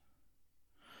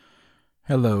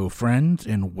Hello, friends,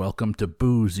 and welcome to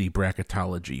Boozy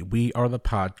Bracketology. We are the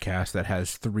podcast that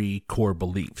has three core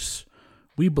beliefs.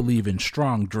 We believe in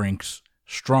strong drinks,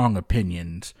 strong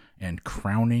opinions, and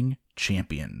crowning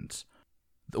champions.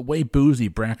 The way Boozy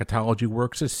Bracketology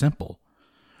works is simple.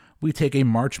 We take a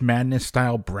March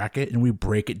Madness-style bracket and we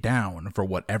break it down for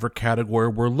whatever category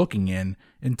we're looking in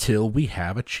until we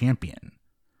have a champion.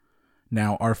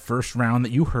 Now, our first round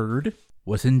that you heard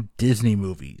was in Disney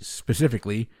movies,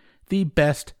 specifically the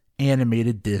best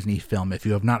animated Disney film. If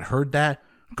you have not heard that,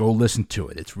 go listen to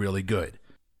it. It's really good.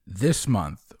 This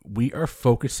month, we are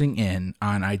focusing in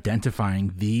on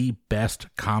identifying the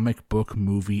best comic book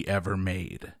movie ever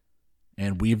made.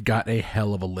 And we've got a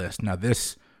hell of a list. Now,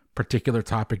 this particular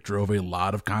topic drove a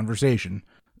lot of conversation.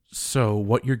 So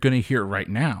what you're going to hear right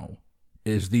now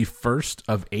is the first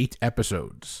of 8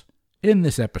 episodes. In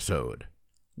this episode,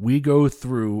 we go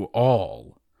through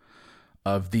all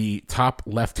of the top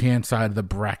left-hand side of the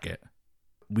bracket.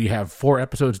 We have 4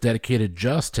 episodes dedicated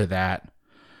just to that.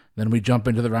 Then we jump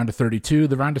into the round of 32,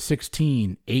 the round of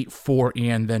 16, 8, 4,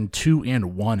 and then 2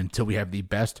 and 1 until we have the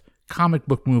best comic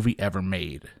book movie ever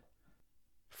made.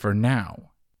 For now,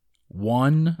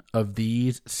 one of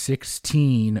these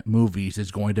 16 movies is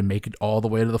going to make it all the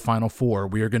way to the final 4.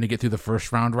 We are going to get through the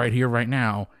first round right here, right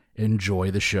now.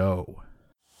 Enjoy the show.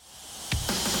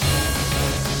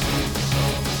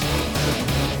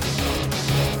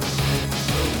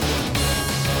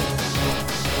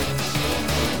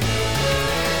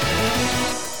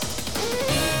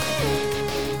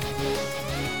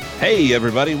 Hey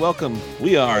everybody, welcome.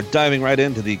 We are diving right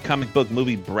into the comic book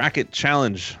movie bracket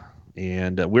challenge,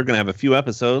 and we're going to have a few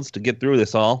episodes to get through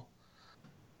this all.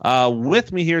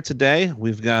 With me here today,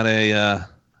 we've got a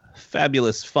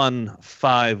fabulous, fun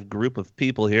 5 group of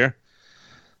people here.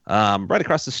 Right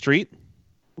across the street,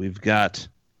 we've got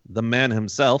the man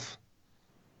himself,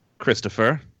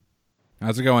 Christopher.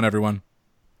 How's it going, everyone?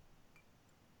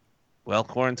 Well,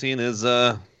 quarantine is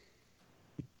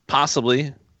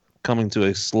possibly coming to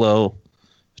a slow,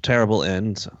 terrible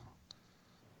end.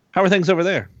 How are things over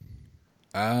there?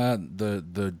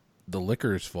 The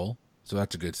liquor is full, so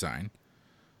that's a good sign.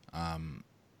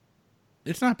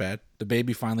 It's not bad. The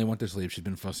baby finally went to sleep. She's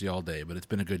been fussy all day, but it's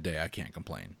been a good day. I can't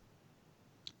complain.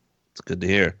 It's good to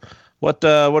hear. What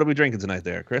are we drinking tonight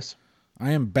there, Chris? I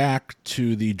am back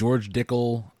to the George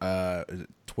Dickel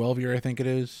 12 year, I think it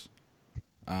is.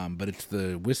 But it's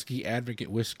the Whiskey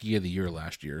Advocate Whiskey of the Year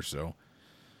last year, so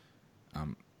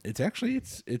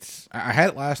it's I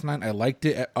had it last night. I liked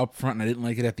it up front and I didn't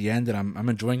like it at the end, and I'm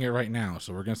enjoying it right now.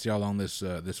 So we're gonna see how long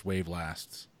this wave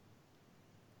lasts.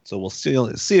 So we'll see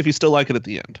if you still like it at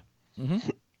the end. Mm-hmm.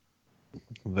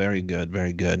 Very good,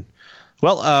 very good.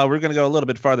 Well, we're gonna go a little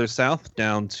bit farther south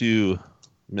down to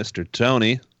Mr.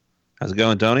 Tony. How's it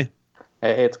going, Tony?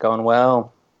 Hey, it's going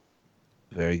well.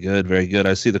 Very good, very good.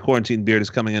 I see the quarantine beard is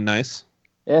coming in nice.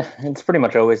 Yeah, it's pretty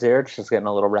much always here. It's just getting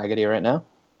a little raggedy right now.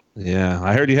 Yeah,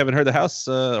 I heard you haven't heard the house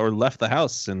or left the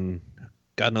house in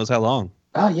God knows how long.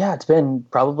 Oh, yeah, it's been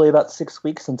probably about 6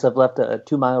 weeks since I've left a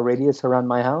 2-mile radius around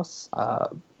my house.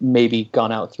 Maybe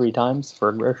gone out 3 times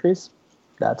for groceries.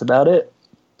 That's about it.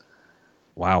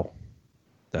 Wow,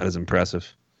 that is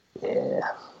impressive. Yeah.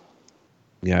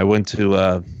 Yeah, I went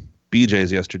to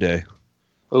BJ's yesterday.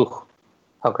 Ooh,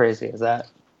 how crazy is that?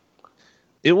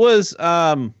 It was,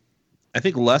 I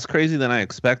think, less crazy than I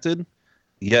expected,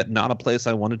 yet not a place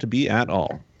I wanted to be at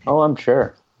all. Oh, I'm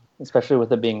sure. Especially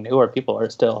with it being newer, people are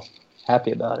still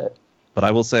happy about it. But I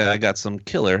will say I got some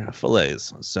killer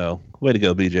fillets, so way to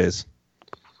go, BJ's.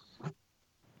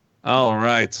 All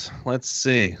right, let's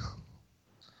see.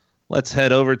 Let's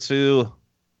head over to,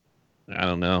 I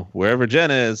don't know, wherever Jen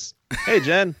is. Hey,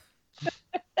 Jen.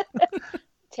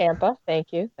 Tampa,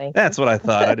 thank you. That's what I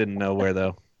thought. I didn't know where,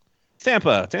 though.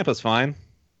 Tampa's fine.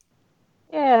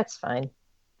 Yeah, it's fine.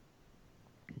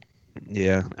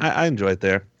 Yeah, I enjoy it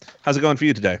there. How's it going for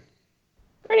you today?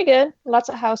 Pretty good. Lots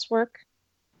of housework.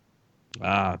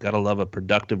 Gotta love a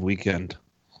productive weekend.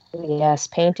 Yes,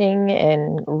 painting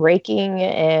and raking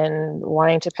and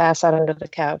wanting to pass out under the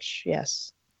couch.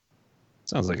 Yes.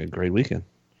 Sounds like a great weekend.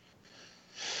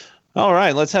 All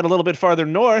right, let's head a little bit farther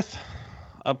north,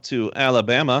 up to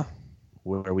Alabama,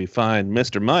 where we find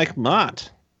Mr. Mike Mott.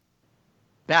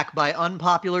 Back by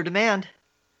unpopular demand.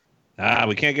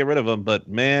 We can't get rid of him, but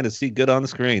man, is he good on the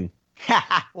screen.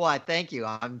 Why, thank you.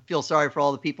 I feel sorry for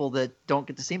all the people that don't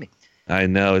get to see me. I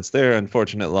know, it's their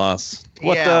unfortunate loss.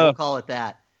 We'll call it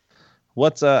that.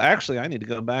 Actually, I need to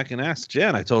go back and ask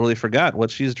Jen. I totally forgot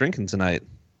what she's drinking tonight.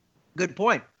 Good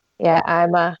point. Yeah,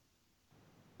 I'm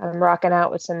rocking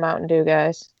out with some Mountain Dew,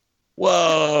 guys.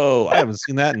 Whoa, I haven't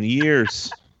seen that in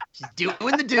years. She's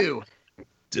doing the do.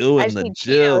 I Doing just the need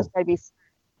Jill. Cheetos,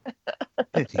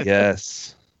 maybe.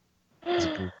 Yes. It's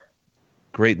a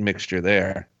great mixture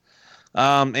there.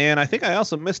 And I think I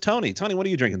also missed Tony. Tony, what are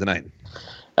you drinking tonight?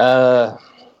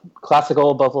 Classic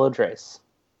old Buffalo Trace.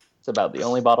 It's about the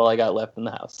only bottle I got left in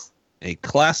the house. A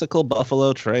classical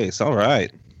Buffalo Trace. All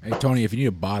right. Hey Tony, if you need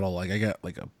a bottle, like I got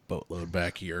like a boatload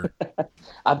back here.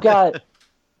 I've got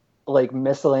like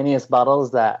miscellaneous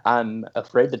bottles that I'm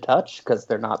afraid to touch because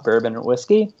they're not bourbon or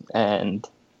whiskey, and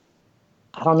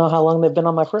I don't know how long they've been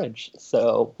on my fridge.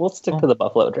 So we'll stick to the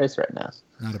Buffalo Trace right now.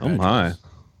 Not a Oh bad my. choice.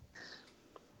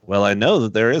 Well, I know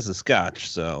that there is a Scotch,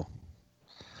 so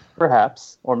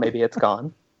Perhaps, or maybe it's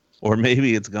gone. or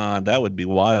maybe it's gone. That would be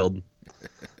wild.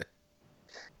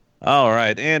 All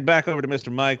right, and back over to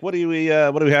Mr. Mike. What do we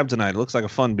have tonight? It looks like a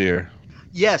fun beer.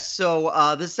 Yes,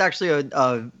 so this is actually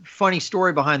a funny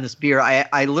story behind this beer.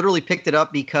 I literally picked it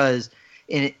up because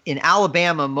in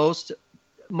Alabama, most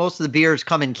of the beers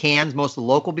come in cans, most of the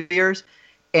local beers,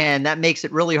 and that makes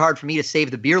it really hard for me to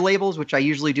save the beer labels, which I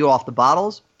usually do off the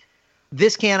bottles.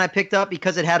 This can I picked up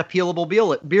because it had a peelable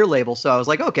beer label, so I was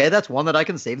like, okay, that's one that I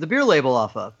can save the beer label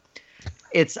off of.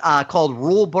 It's called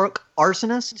Rulebrook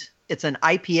Arsonist. It's an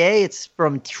IPA. It's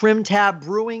from Trim Tab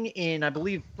Brewing in, I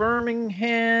believe,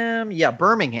 Birmingham. Yeah,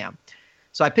 Birmingham.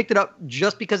 So I picked it up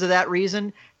just because of that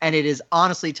reason, and it is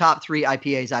honestly top 3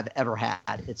 IPAs I've ever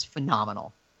had. It's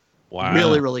phenomenal. Wow.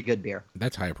 Really, really good beer.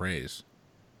 That's high praise.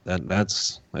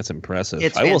 That's impressive.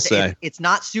 It's I will say. it's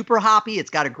not super hoppy. It's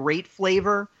got a great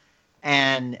flavor,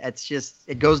 and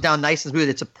it goes down nice and smooth.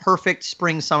 It's a perfect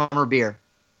spring summer beer.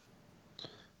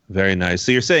 Very nice.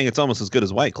 So you're saying it's almost as good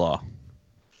as White Claw.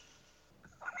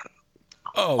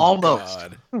 Oh, Almost.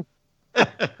 God.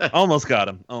 Almost got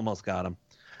him.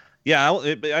 Yeah,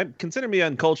 I consider me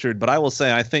uncultured, but I will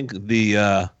say I think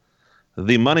the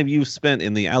money you've spent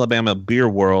in the Alabama beer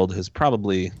world has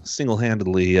probably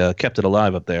single-handedly kept it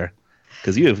alive up there,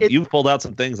 because you've pulled out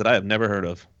some things that I have never heard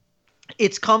of.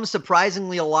 It's come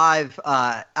surprisingly alive.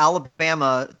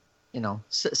 Alabama,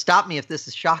 stop me if this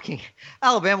is shocking.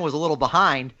 Alabama was a little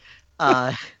behind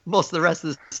most of the rest of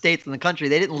the states in the country.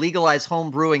 They didn't legalize home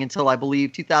brewing until, I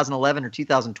believe, 2011 or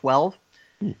 2012.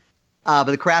 But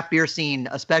the craft beer scene,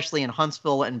 especially in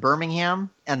Huntsville and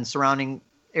Birmingham and surrounding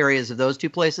areas of those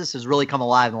two places, has really come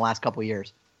alive in the last couple of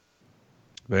years.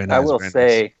 Very nice. I will very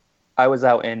say, nice. I was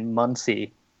out in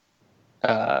Muncie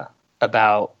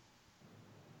about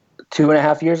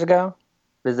 2.5 years ago,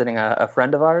 visiting a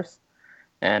friend of ours,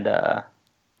 and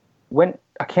went.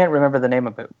 I can't remember the name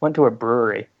of it. Went to a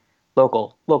brewery,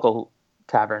 local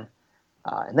tavern,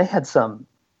 and they had some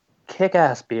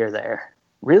kick-ass beer there.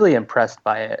 Really impressed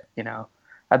by it.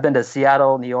 I've been to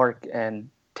Seattle, New York, and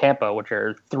Tampa, which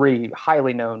are 3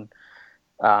 highly known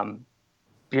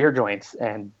beer joints,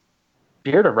 and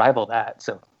beer to rival that.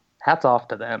 So hats off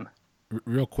to them.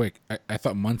 Real quick, I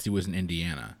thought Muncie was in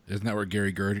Indiana. Isn't that where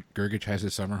Gary Gergich has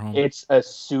his summer home? It's a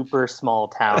super small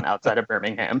town outside of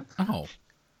Birmingham. Oh,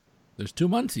 there's 2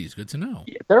 Muncies. Good to know.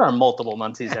 Yeah, there are multiple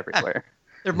Muncies everywhere.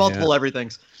 There are multiple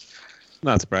everythings.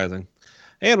 Not surprising.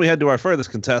 And we head to our furthest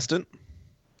contestant.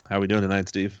 How are we doing tonight,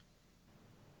 Steve?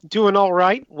 Doing all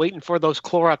right. Waiting for those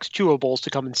Clorox chewables to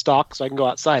come in stock so I can go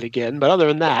outside again. But other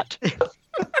than that,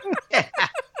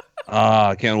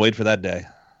 I can't wait for that day.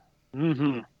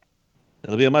 mm-hmm.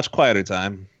 It'll be a much quieter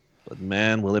time, but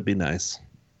man, will it be nice.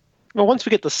 Well, once we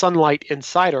get the sunlight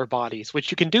inside our bodies, which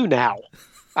you can do now,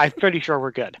 I'm pretty sure we're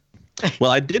good.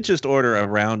 Well, I did just order a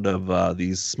round of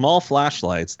these small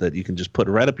flashlights that you can just put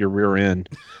right up your rear end.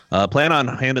 Plan on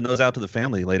handing those out to the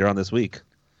family later on this week.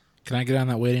 Can I get on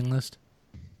that waiting list?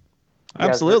 Yeah,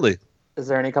 Absolutely. Is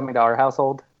there any coming to our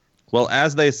household? Well,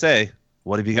 as they say,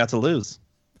 what have you got to lose?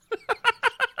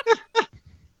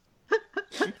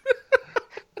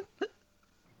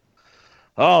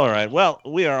 All right. Well,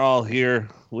 we are all here.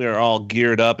 We are all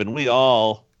geared up, and we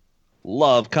all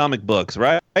love comic books,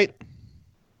 right?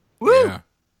 Woo! Yeah.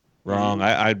 Wrong.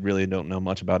 I really don't know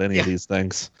much about any of these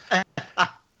things. That's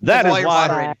That why is you're why.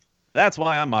 moderating. That's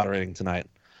why I'm moderating tonight.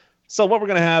 So what we're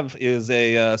going to have is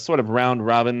a sort of round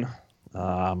robin.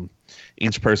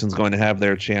 Each person's going to have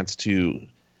their chance to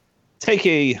take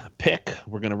a pick.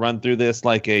 We're going to run through this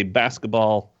like a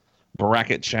basketball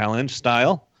bracket challenge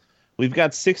style. We've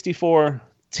got 64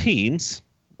 teams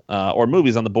or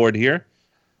movies on the board here,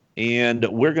 and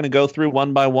we're going to go through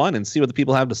one by one and see what the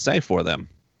people have to say for them.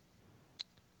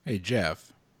 Hey,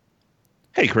 Jeff.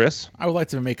 Hey, Chris. I would like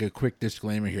to make a quick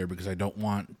disclaimer here because I don't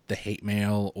want the hate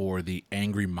mail or the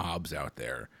angry mobs out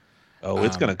there. Oh,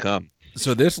 it's going to come.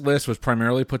 So this list was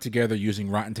primarily put together using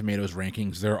Rotten Tomatoes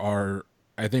rankings. There are,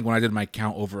 I think when I did my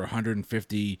count, over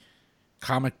 150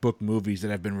 comic book movies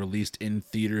that have been released in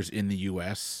theaters in the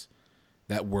U.S.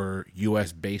 that were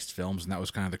U.S.-based films, and that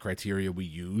was kind of the criteria we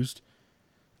used.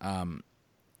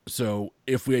 So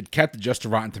if we had kept just the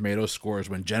Rotten Tomatoes scores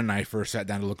when Jen and I first sat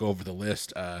down to look over the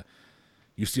list,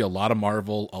 you see a lot of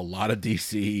Marvel, a lot of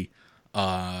DC,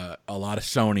 a lot of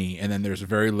Sony, and then there's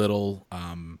very little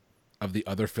of the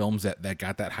other films that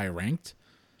got that high ranked.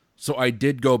 So I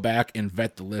did go back and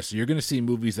vet the list. So you're going to see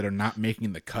movies that are not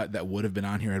making the cut that would have been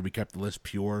on here had we kept the list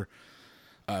pure.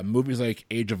 Movies like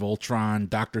Age of Ultron,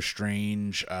 Doctor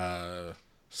Strange,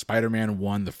 Spider-Man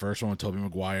 1, the first one with Tobey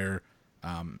Maguire,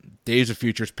 Days of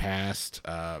Futures Past,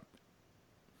 a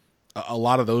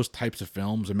lot of those types of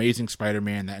films. Amazing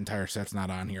Spider-Man, that entire set's not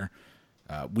on here.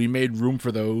 We made room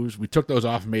for those. We took those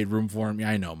off and made room for them. Yeah,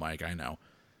 I know, Mike, I know.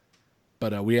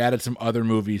 But we added some other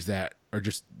movies that are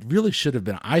just really should have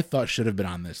been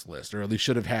on this list, or at least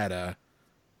should have had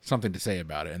something to say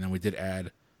about it. And then we did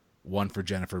add one for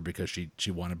Jennifer because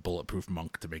she wanted Bulletproof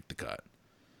Monk to make the cut.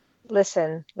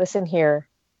 Listen here.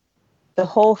 The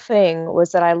whole thing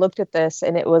was that I looked at this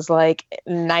and it was like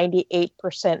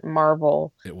 98%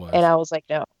 Marvel. It was. And I was like,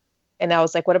 no. And I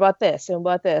was like, what about this? And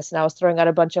what about this? And I was throwing out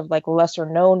a bunch of like lesser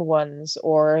known ones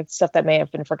or stuff that may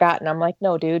have been forgotten. I'm like,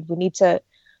 no, dude, we need to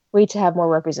have more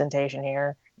representation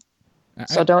here.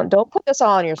 So don't put this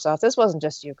all on yourself. This wasn't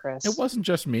just you, Chris. It wasn't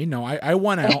just me. No, I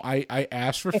went out. I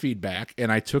asked for feedback,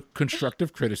 and I took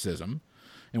constructive criticism.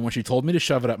 And when she told me to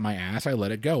shove it up my ass, I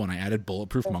let it go, and I added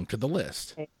Bulletproof Monk to the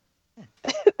list.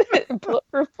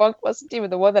 Bulletproof Monk wasn't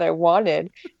even the one that I wanted.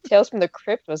 Tales from the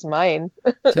Crypt was mine.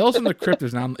 Tales from the Crypt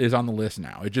is on the list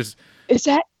now. It just is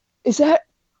that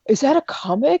a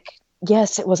comic?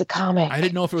 Yes, it was a comic. I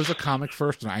didn't know if it was a comic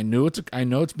first. I know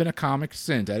it's been a comic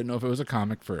since. I didn't know if it was a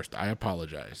comic first. I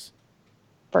apologize.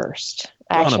 First.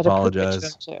 I don't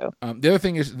apologize. The other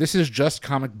thing is, this is just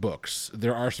comic books.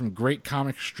 There are some great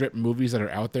comic strip movies that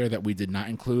are out there that we did not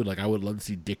include. Like, I would love to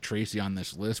see Dick Tracy on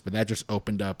this list, but that just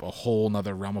opened up a whole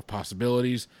nother realm of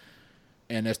possibilities.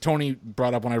 And as Tony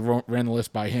brought up when I ran the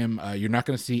list by him, you're not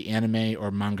going to see anime or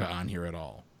manga on here at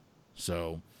all.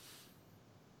 So...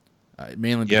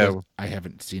 mainly because I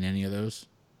haven't seen any of those.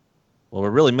 Well, we're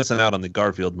really missing out on the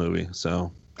Garfield movie,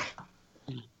 so...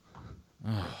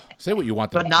 Say what you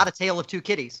want. But not A Tale of Two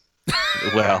Kitties.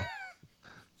 Well,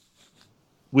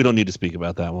 we don't need to speak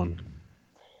about that one.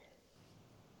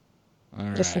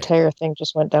 This entire thing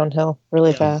just went downhill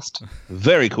really fast.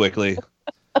 Very quickly.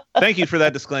 Thank you for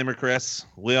that disclaimer, Chris.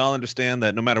 We all understand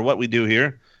that no matter what we do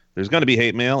here, there's going to be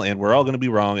hate mail, and we're all going to be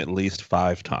wrong at least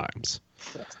 5 times.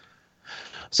 Yes.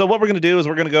 So what we're going to do is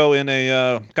we're going to go in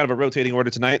a kind of a rotating order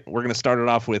tonight. We're going to start it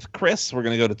off with Chris. We're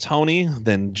going to go to Tony,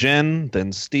 then Jen,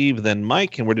 then Steve, then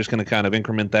Mike, and we're just going to kind of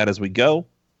increment that as we go.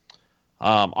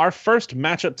 Our first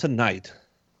matchup tonight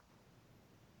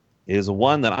is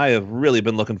one that I have really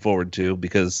been looking forward to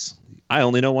because I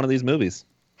only know one of these movies.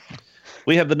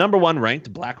 We have the number 1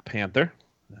 ranked Black Panther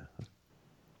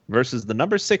versus the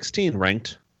number 16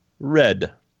 ranked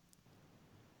Red.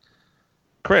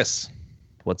 Chris,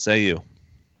 what say you?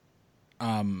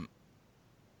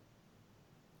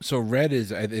 So Red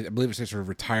is, I believe it says sort of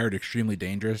retired, extremely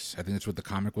dangerous. I think that's what the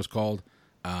comic was called.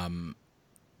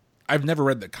 I've never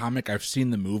read the comic. I've seen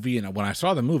the movie, and when I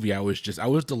saw the movie, I was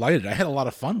delighted. I had a lot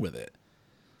of fun with it.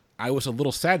 I was a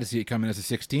little sad to see it come in as a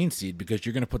 16 seed because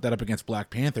you're going to put that up against Black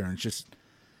Panther, and it's just,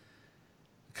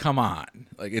 come on.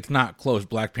 Like, it's not close.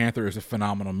 Black Panther is a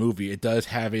phenomenal movie. It does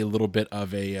have a little bit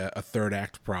of a third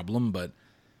act problem, but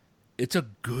it's a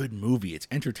good movie. It's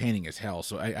entertaining as hell.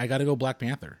 So I got to go Black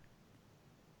Panther.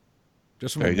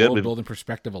 Just from a world-building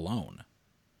perspective alone.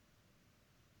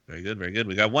 Very good, very good.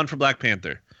 We got one for Black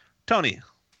Panther. Tony,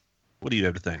 what do you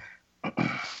have to think?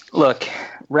 Look,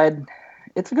 Red,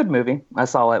 it's a good movie. I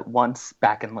saw it once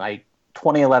back in like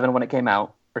 2011 when it came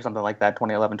out, or something like that,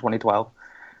 2011, 2012.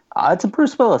 It's a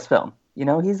Bruce Willis film. You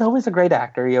know, he's always a great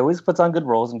actor. He always puts on good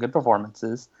roles and good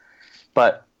performances.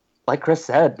 But like Chris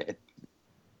said,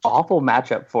 awful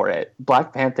matchup for it.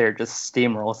 Black Panther just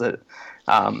steamrolls it.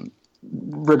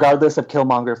 Regardless of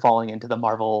Killmonger falling into the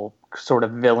Marvel sort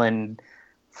of villain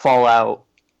fallout,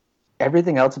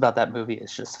 everything else about that movie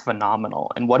is just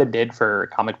phenomenal. And what it did for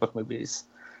comic book movies,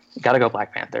 you gotta go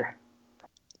Black Panther.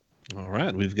 All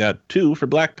right, we've got 2 for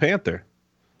Black Panther.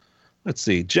 Let's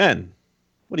see. Jen,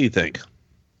 what do you think?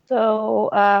 So,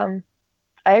 I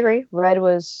agree. Red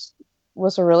was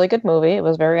a really good movie. It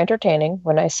was very entertaining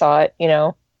when I saw it,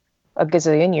 a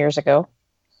gazillion years ago.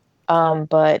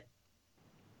 But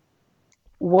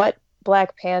what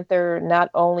Black Panther not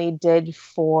only did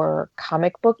for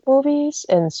comic book movies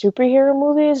and superhero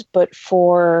movies, but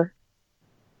for,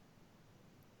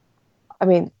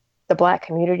 the Black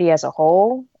community as a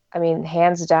whole, I mean,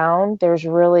 hands down, there's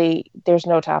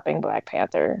no topping Black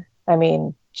Panther. I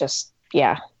mean,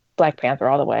 yeah, Black Panther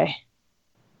all the way.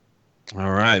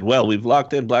 All right. Well, we've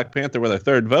locked in Black Panther with our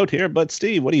third vote here, but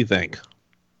Steve, what do you think?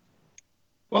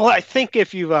 Well, I think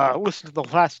if you've listened to the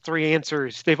last three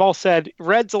answers, they've all said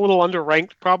Red's a little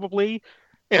underranked, probably.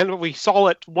 And we saw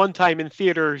it one time in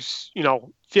theaters,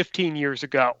 15 years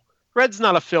ago. Red's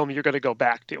not a film you're going to go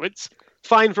back to. It's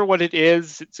fine for what it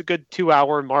is. It's a good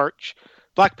 2-hour march.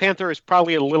 Black Panther is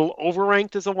probably a little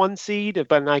overranked as a 1 seed,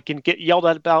 but I can get yelled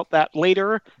at about that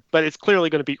later. But it's clearly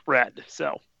going to beat Red.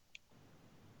 So,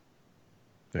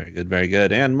 very good, very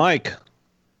good. And Mike.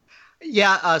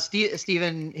 Yeah,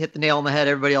 Steven hit the nail on the head.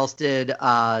 Everybody else did.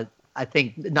 I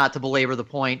think, not to belabor the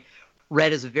point,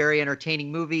 Red is a very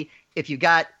entertaining movie. If you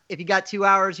got 2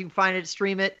 hours, you can find it,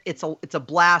 stream it. It's a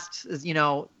blast.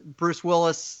 Bruce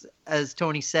Willis, as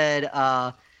Tony said.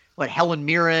 Helen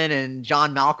Mirren and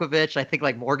John Malkovich. I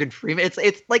think Morgan Freeman.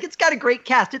 It's got a great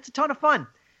cast. It's a ton of fun,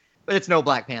 but it's no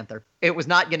Black Panther. It was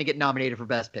not going to get nominated for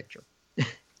Best Picture. This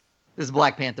is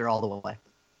Black Panther all the way.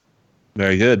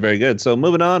 Very good, very good. So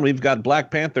moving on, we've got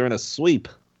Black Panther in a sweep.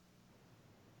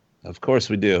 Of course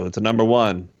we do. It's a number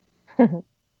 1.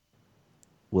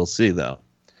 We'll see, though.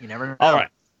 You never know. All right.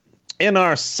 In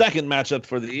our second matchup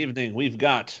for the evening, we've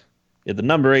got in the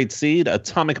number 8 seed,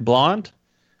 Atomic Blonde,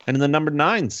 and in the number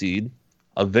 9 seed,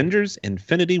 Avengers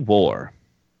Infinity War.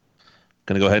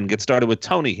 Going to go ahead and get started with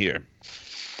Tony here.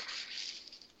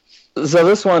 So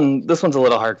this one's a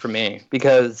little hard for me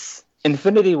because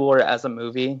Infinity War as a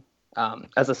movie,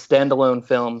 as a standalone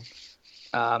film,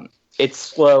 it's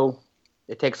slow.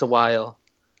 It takes a while.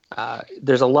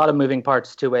 There's a lot of moving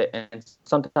parts to it, and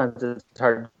sometimes it's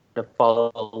hard to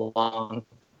follow along.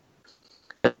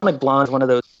 Atomic Blonde is one of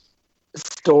those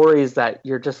stories that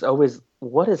you're just always,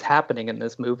 what is happening in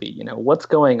this movie? What's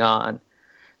going on?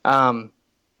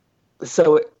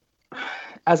 So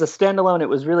as a standalone, it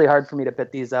was really hard for me to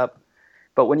pit these up.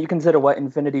 But when you consider what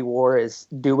Infinity War is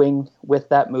doing with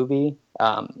that movie,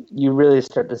 you really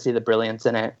start to see the brilliance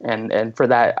in it. And for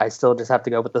that, I still just have to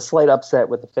go with the slight upset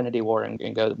with Infinity War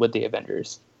and go with the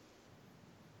Avengers.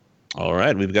 All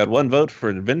right. We've got 1 vote for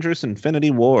Avengers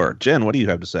Infinity War. Jen, what do you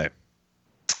have to say?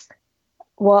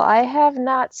 Well, I have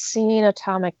not seen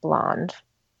Atomic Blonde.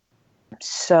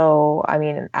 So, I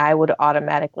mean, I would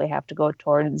automatically have to go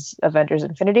towards Avengers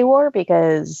Infinity War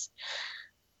because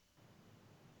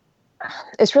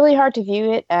it's really hard to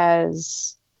view it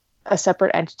as a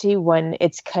separate entity when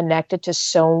it's connected to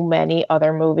so many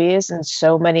other movies and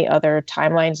so many other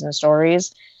timelines and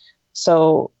stories.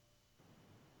 So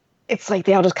it's like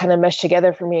they all just kind of mesh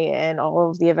together for me, and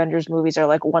all of the Avengers movies are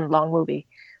like one long movie.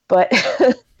 But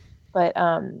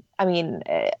I mean,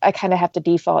 I kind of have to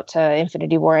default to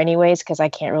Infinity War anyways because I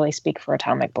can't really speak for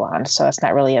Atomic Blonde, so it's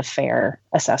not really a fair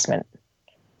assessment.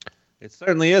 It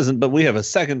certainly isn't, but we have a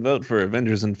second vote for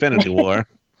Avengers Infinity War.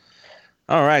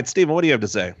 All right, Stephen, what do you have to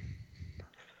say?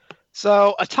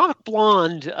 So Atomic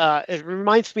Blonde, it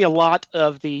reminds me a lot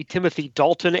of the Timothy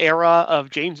Dalton era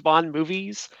of James Bond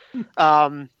movies.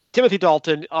 Timothy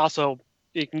Dalton also,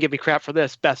 you can give me crap for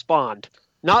this, best Bond.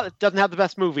 Doesn't have the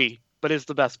best movie, but is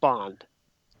the best Bond.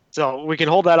 So we can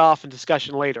hold that off in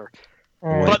discussion later.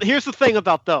 But here's the thing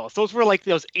about those. Those were like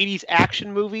those 80s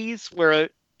action movies where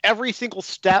every single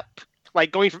step,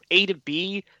 like going from A to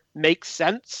B, makes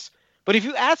sense. But if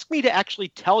you ask me to actually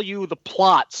tell you the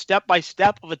plot step by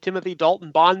step of a Timothy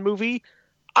Dalton Bond movie,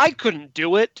 I couldn't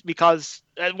do it because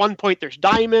at one point there's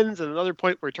diamonds and another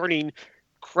point we're turning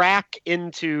crack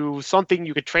into something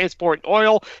you could transport in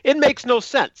oil. It makes no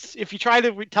sense. If you try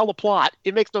to tell the plot,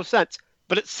 it makes no sense.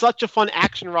 But it's such a fun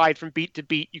action ride from beat to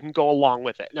beat, you can go along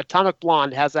with it. And Atomic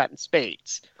Blonde has that in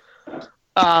spades.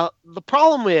 The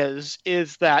problem is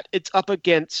that it's up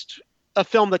against a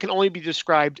film that can only be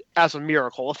described as a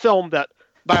miracle, a film that,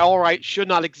 by all rights, should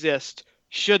not exist,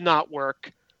 should not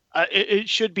work. It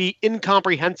should be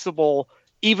incomprehensible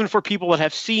even for people that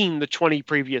have seen the 20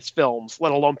 previous films,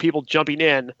 let alone people jumping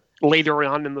in later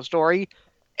on in the story.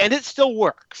 And it still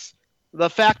works. The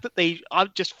fact that they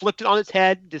just flipped it on its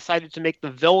head, decided to make the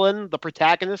villain the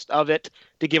protagonist of it,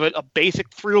 to give it a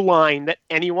basic through line that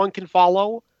anyone can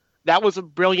follow, that was a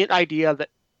brilliant idea that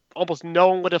almost no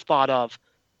one would have thought of.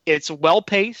 It's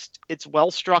well-paced. It's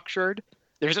well-structured.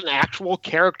 There's an actual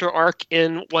character arc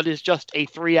in what is just a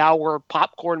 3-hour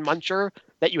popcorn muncher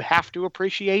that you have to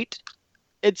appreciate.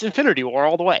 It's Infinity War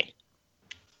all the way.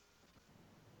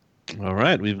 All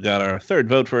right, we've got our third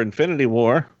vote for Infinity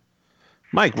War.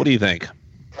 Mike, what do you think?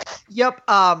 Yep.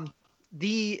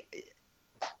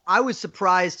 I was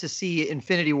surprised to see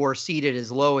Infinity War seated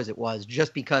as low as it was,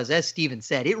 just because, as Steven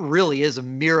said, it really is a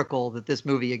miracle that this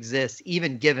movie exists,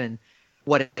 even given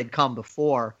what had come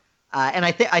before. And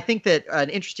I think that an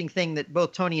interesting thing that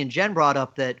both Tony and Jen brought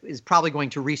up that is probably going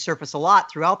to resurface a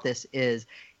lot throughout this is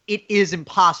it is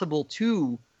impossible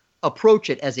to approach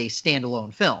it as a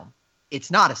standalone film.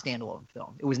 It's not a standalone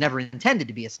film. It was never intended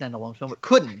to be a standalone film. It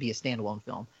couldn't be a standalone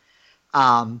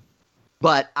film.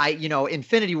 But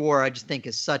Infinity War, I just think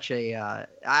is such a,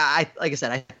 like I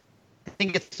said, I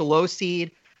think it's the low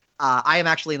seed. I am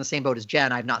actually in the same boat as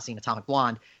Jen. I've not seen Atomic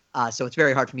Blonde. So it's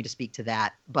very hard for me to speak to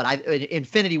that. But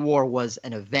Infinity War was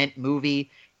an event movie,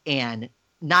 and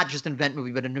not just an event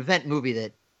movie, but an event movie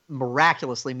that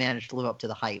miraculously managed to live up to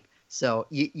the hype. So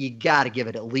you got to give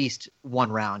it at least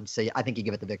one round. So I think you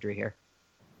give it the victory here.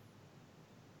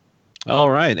 All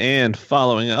right. And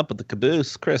following up with the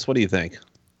caboose, Chris, what do you think?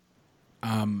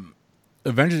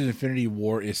 Avengers Infinity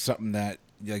War is something that,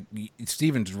 like,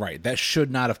 Steven's right. That should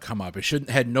not have come up. It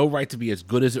had no right to be as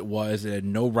good as it was. It had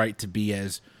no right to be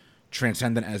as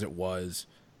transcendent as it was.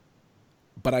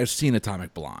 But I've seen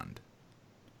Atomic Blonde.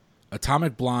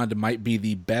 Atomic Blonde might be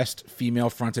the best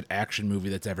female-fronted action movie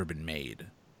that's ever been made.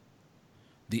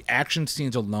 The action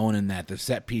scenes alone in that, the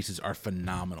set pieces are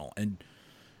phenomenal. And,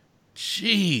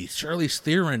 geez, Charlize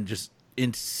Theron just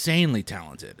insanely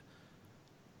talented.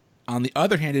 On the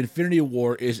other hand, Infinity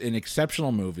War is an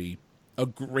exceptional movie, a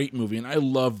great movie, and I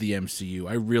love the MCU.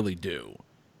 I really do.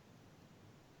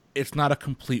 It's not a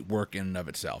complete work in and of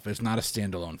itself. It's not a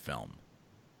standalone film.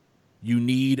 You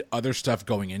need other stuff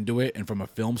going into it, and from a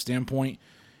film standpoint,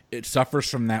 it suffers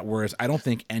from that, whereas I don't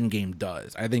think Endgame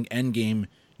does. I think Endgame,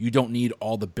 you don't need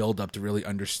all the build-up to really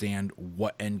understand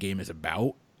what Endgame is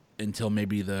about until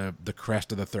maybe the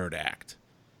crest of the third act.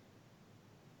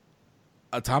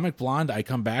 Atomic Blonde, I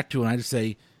come back to and I just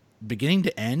say, beginning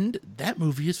to end, that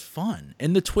movie is fun.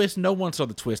 And the twist, no one saw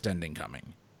the twist ending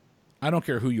coming. I don't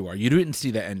care who you are. You didn't see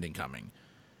that ending coming.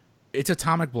 It's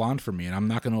Atomic Blonde for me, and I'm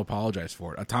not going to apologize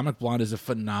for it. Atomic Blonde is a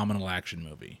phenomenal action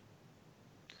movie.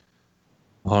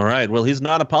 All right. Well, he's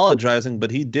not apologizing,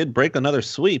 but he did break another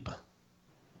sweep.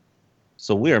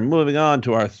 So we are moving on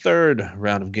to our third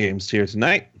round of games here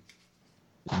tonight.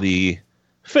 The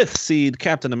 5th seed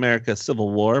Captain America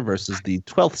Civil War versus the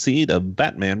 12th seed of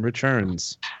Batman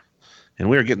Returns. And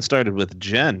we're getting started with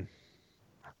Jen.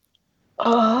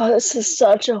 Oh, this is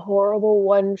such a horrible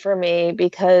one for me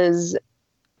because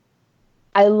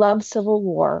I love Civil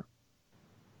War.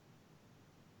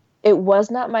 It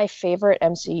was not my favorite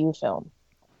MCU film.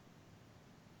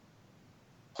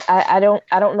 I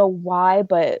don't know why,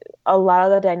 but a lot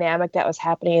of the dynamic that was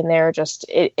happening in there just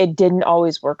it didn't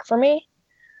always work for me.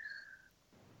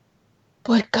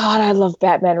 But God, I love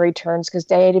Batman Returns because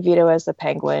Danny DeVito as the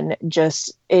Penguin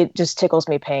just tickles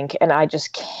me pink, and I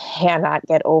just cannot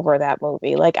get over that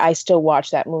movie. Like, I still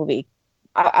watch that movie.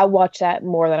 I watch that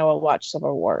more than I will watch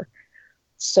Civil War.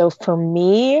 So for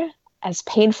me, as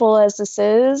painful as this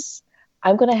is,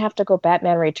 I'm going to have to go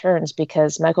Batman Returns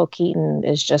because Michael Keaton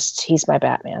is he's my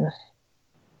Batman.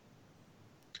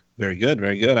 Very good,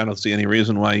 very good. I don't see any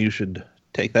reason why you should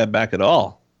take that back at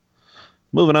all.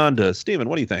 Moving on to Steven,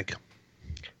 what do you think?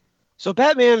 So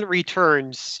Batman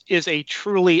Returns is a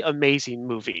truly amazing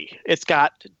movie. It's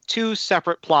got 2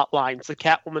 separate plot lines, the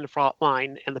Catwoman plot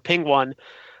line and the Penguin.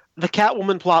 The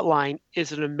Catwoman plot line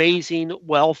is an amazing,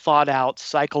 well thought out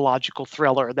psychological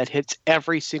thriller that hits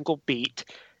every single beat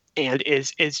and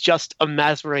is just a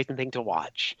mesmerizing thing to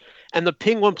watch. And the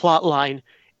Penguin plot line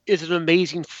is an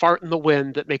amazing fart in the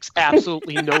wind that makes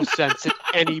absolutely no sense at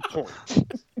any point.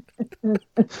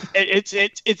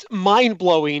 It's mind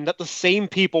blowing that the same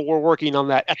people were working on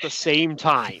that at the same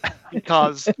time,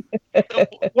 because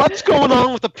what's going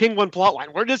on with the Penguin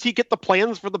plotline? Where does he get the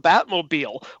plans for the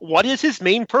Batmobile? What is his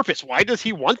main purpose? Why does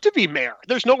he want to be mayor?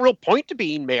 There's no real point to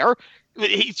being mayor.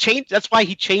 That's why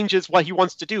he changes what he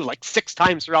wants to do like 6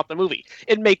 times throughout the movie.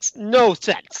 It makes no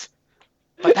sense.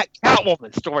 But that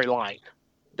Catwoman storyline,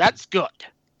 that's good.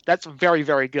 That's very,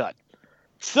 very good.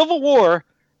 Civil War,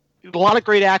 a lot of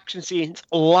great action scenes,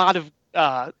 a lot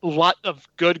of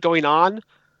good going on.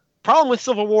 Problem with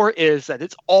Civil War is that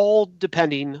it's all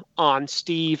depending on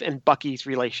Steve and Bucky's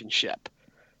relationship.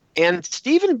 And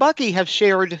Steve and Bucky have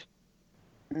shared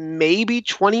maybe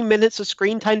 20 minutes of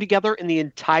screen time together in the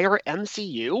entire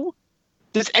MCU.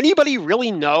 Does anybody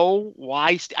really know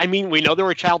why? I mean, we know they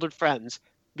were childhood friends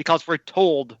because we're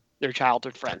told they're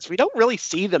childhood friends. We don't really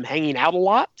see them hanging out a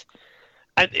lot.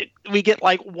 We get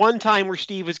like one time where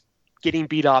Steve was getting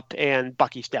beat up and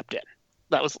Bucky stepped in.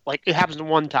 That was like, it happens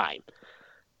one time.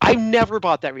 I never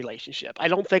bought that relationship. I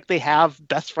don't think they have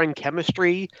best friend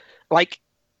chemistry. Like,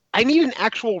 I need an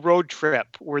actual road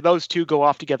trip where those two go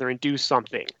off together and do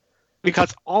something.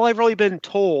 Because all I've really been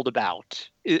told about,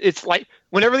 it's like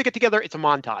whenever they get together, it's a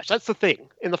montage. That's the thing.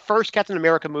 In the first Captain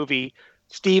America movie,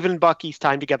 Steve and Bucky's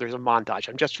time together is a montage.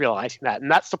 I'm just realizing that.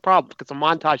 And that's the problem, because the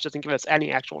montage doesn't give us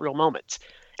any actual real moments.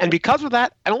 And because of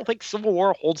that, I don't think Civil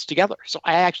War holds together. So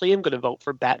I actually am going to vote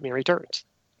for Batman Returns.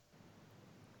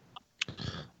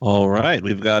 All right,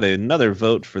 we've got another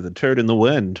vote for the turd in the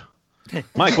wind.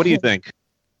 Mike, what do you think?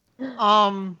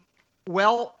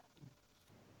 Well,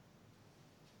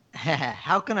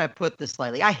 how can I put this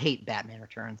slightly? I hate Batman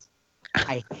Returns.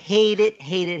 I hate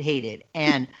it.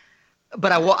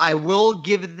 But I will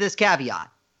give it this caveat.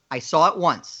 I saw it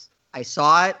once. I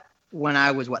saw it when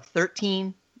I was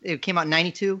 13. It came out in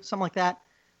 92, something like that.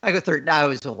 I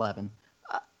was 11.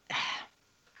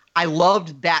 I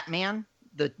loved Batman,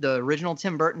 the original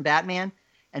Tim Burton Batman,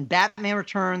 and Batman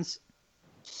Returns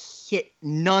hit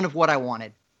none of what I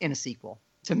wanted in a sequel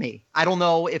to me. I don't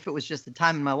know if it was just the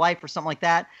time in my life or something like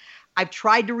that. I've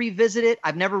tried to revisit it.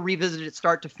 I've never revisited it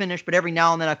start to finish, but every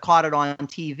now and then I've caught it on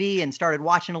TV and started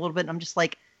watching a little bit, and I'm just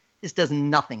like, this does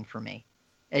nothing for me.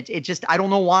 It just, I don't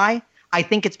know why. I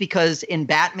think it's because in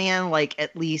Batman, like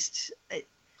at least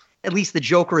the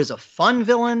Joker is a fun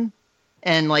villain,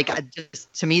 and like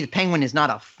just to me, the Penguin is not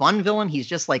a fun villain. He's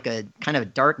just like a kind of a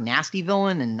dark, nasty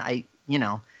villain, and it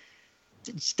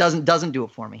just doesn't do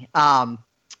it for me.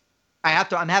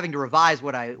 I'm having to revise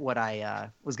what I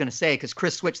was going to say, because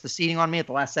Chris switched the seating on me at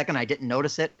the last second. I didn't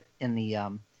notice it in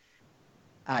the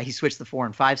he switched the 4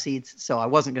 and 5 seats, so I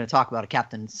wasn't going to talk about a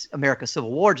Captain America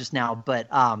Civil War just now, but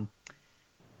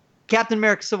Captain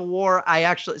America Civil War,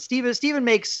 Steven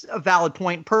makes a valid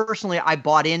point. Personally, I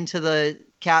bought into the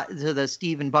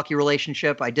Steve and Bucky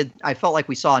relationship. I felt like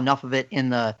we saw enough of it in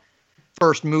the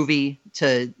first movie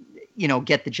to,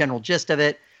 get the general gist of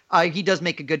it. He does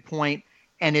make a good point,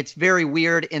 and it's very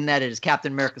weird in that it is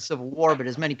Captain America Civil War, but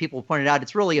as many people have pointed out,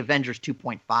 it's really Avengers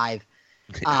 2.5.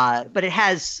 But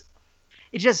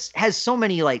it just has so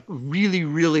many like really,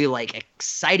 really like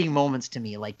exciting moments to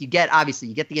me. Like you get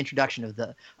the introduction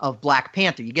of Black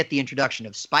Panther, you get the introduction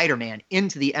of Spider-Man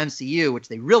into the MCU, which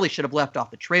they really should have left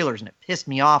off the trailers, and it pissed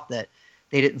me off that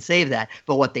they didn't save that.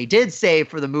 But what they did save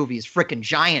for the movie is frickin'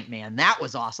 Giant Man. That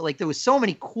was awesome. Like there was so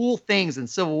many cool things in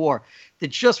Civil War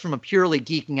that just from a purely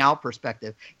geeking out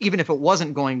perspective, even if it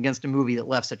wasn't going against a movie that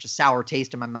left such a sour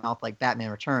taste in my mouth like Batman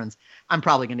Returns, I'm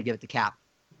probably going to give it to Cap.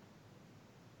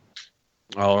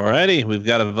 All righty, we've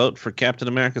got a vote for Captain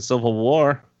America Civil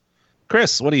War.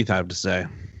 Chris, what do you have to say?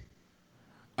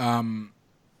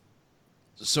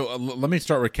 So let me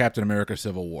start with Captain America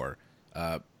Civil War.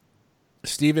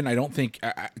 Stephen, I don't think,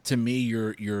 to me,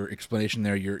 your explanation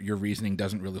there, your reasoning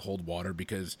doesn't really hold water,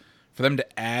 because for them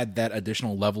to add that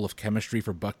additional level of chemistry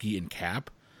for Bucky and Cap,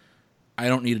 I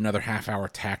don't need another half hour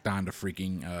tacked on to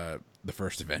freaking the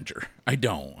first Avenger. I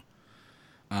don't.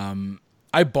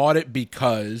 I bought it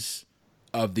because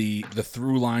of the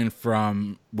through line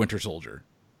from Winter Soldier.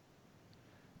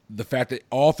 The fact that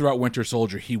all throughout Winter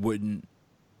Soldier he would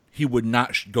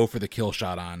not go for the kill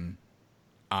shot on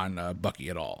Bucky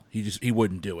at all. He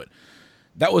wouldn't do it.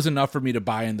 That was enough for me to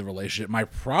buy in the relationship. My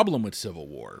problem with Civil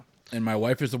War, and my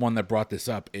wife is the one that brought this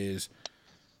up, is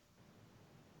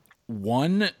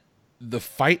the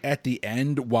fight at the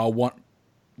end, while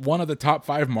one of the top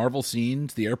 5 Marvel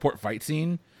scenes, the airport fight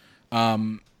scene,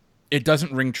 it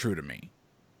doesn't ring true to me.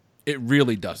 It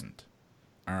really doesn't.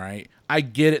 All right? I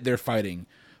get it, they're fighting.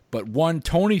 But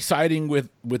Tony siding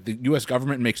with the U.S.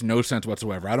 government makes no sense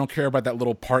whatsoever. I don't care about that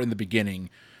little part in the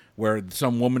beginning where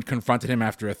some woman confronted him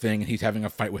after a thing and he's having a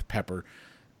fight with Pepper.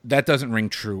 That doesn't ring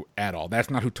true at all.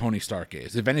 That's not who Tony Stark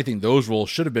is. If anything, those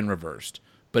roles should have been reversed.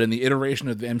 But in the iteration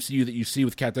of the MCU that you see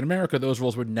with Captain America, those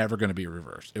roles were never going to be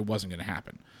reversed. It wasn't going to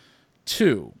happen.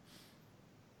 2,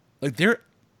 like, they're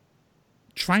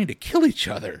trying to kill each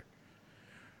other.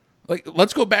 Like,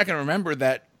 let's go back and remember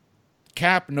that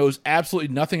Cap knows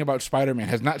absolutely nothing about Spider-Man,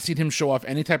 has not seen him show off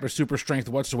any type of super strength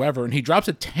whatsoever, and he drops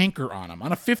a tanker on him,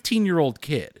 on a 15-year-old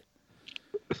kid.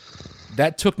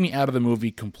 That took me out of the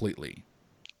movie completely.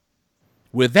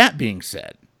 With that being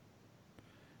said,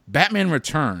 Batman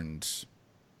Returns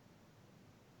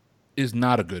is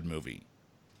not a good movie.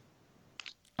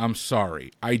 I'm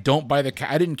sorry. I don't buy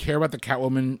I didn't care about the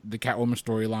Catwoman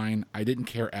storyline. I didn't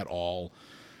care at all.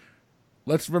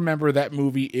 Let's remember that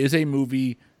movie is a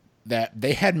movie that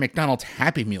they had McDonald's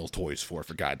Happy Meal toys for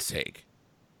God's sake.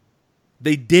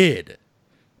 They did.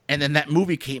 And then that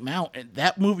movie came out, and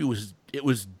that movie was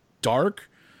dark.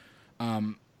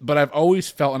 But I've always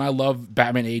felt, and I love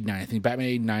Batman 89. I think Batman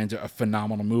 89 is a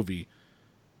phenomenal movie.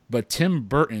 But Tim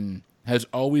Burton has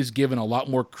always given a lot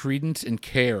more credence and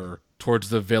care towards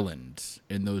the villains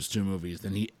in those two movies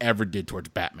than he ever did towards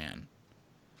Batman.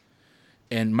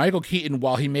 And Michael Keaton,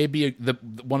 while he may be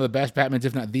one of the best Batmans,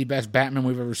 if not the best Batman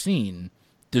we've ever seen,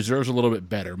 deserves a little bit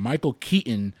better. Michael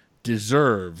Keaton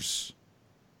deserves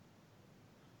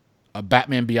a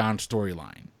Batman Beyond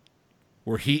storyline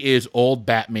where he is old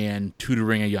Batman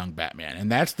tutoring a young Batman.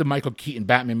 And that's the Michael Keaton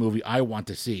Batman movie I want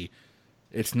to see.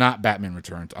 It's not Batman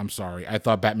Returns. I'm sorry. I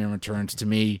thought Batman Returns, to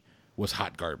me, was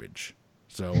hot garbage.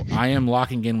 So I am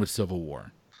locking in with Civil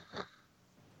War.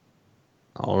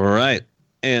 All right.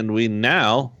 And we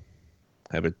now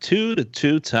have a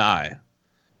 2-2 tie.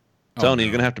 Tony,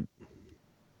 you're gonna have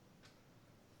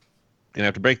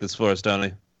to break this for us,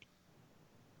 Tony.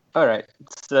 All right.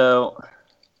 So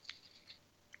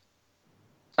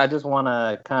I just want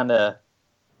to kind of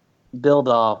build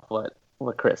off what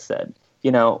Chris said.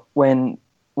 You know, when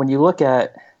you look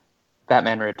at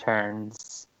Batman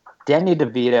Returns, Danny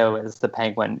DeVito is the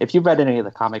Penguin. If you've read any of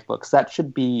the comic books, that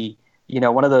should be, you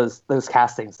know, one of those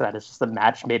castings that is just a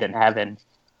match made in heaven,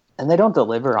 and they don't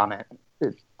deliver on it.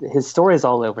 His story is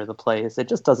all over the place. It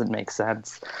just doesn't make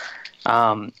sense.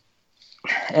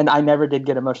 And I never did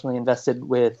get emotionally invested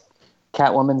with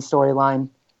Catwoman's storyline.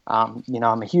 You know,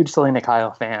 I'm a huge Selena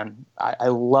Kyle fan. I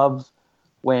love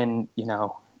when, you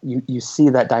know, you see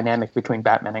that dynamic between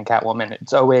Batman and Catwoman.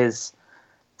 It's always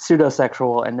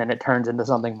pseudo-sexual, and then it turns into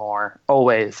something more.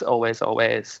 Always, always,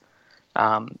 always.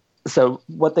 So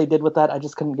what they did with that, I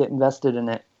just couldn't get invested in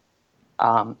it.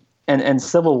 And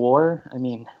Civil War, I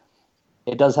mean,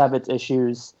 it does have its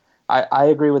issues. I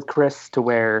agree with Chris to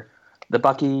where the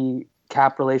Bucky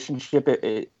Cap relationship,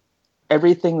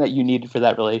 everything that you needed for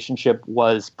that relationship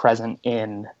was present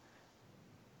in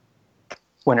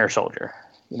Winter Soldier.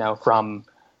 You know, from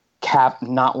Cap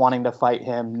not wanting to fight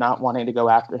him, not wanting to go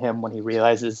after him when he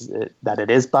realizes that it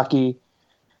is Bucky,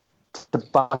 to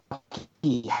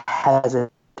Bucky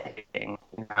hesitating.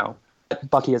 You know,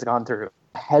 Bucky has gone through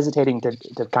hesitating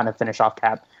to kind of finish off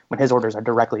Cap when his orders are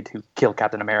directly to kill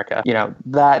Captain America. You know,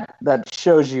 that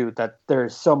shows you that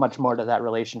there's so much more to that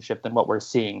relationship than what we're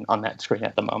seeing on that screen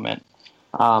at the moment.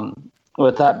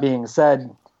 With that being said,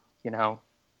 you know,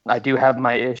 I do have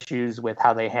my issues with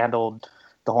how they handled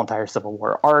the whole entire Civil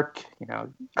War arc. You know,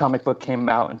 comic book came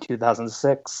out in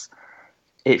 2006.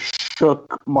 It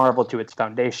shook Marvel to its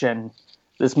foundation.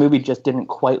 This movie just didn't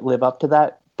quite live up to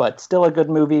that, but still a good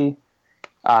movie.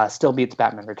 Still beats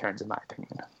Batman Returns, in my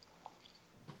opinion.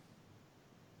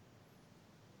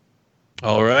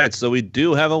 All right, so we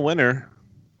do have a winner.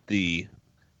 The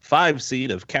 5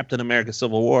 seed of Captain America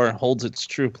Civil War holds its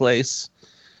true place,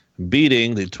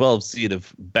 beating the 12 seed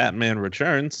of Batman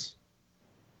Returns.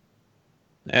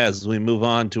 As we move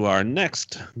on to our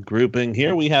next grouping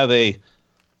here, we have a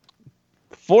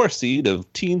 4 seed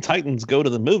of Teen Titans Go to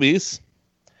the Movies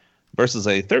versus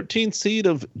a 13 seed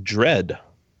of Dredd.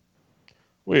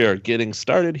 We are getting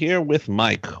started here with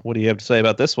Mike. What do you have to say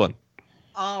about this one?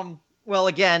 Well,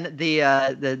 again,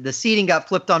 the seating got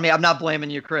flipped on me. I'm not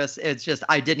blaming you, Chris. It's just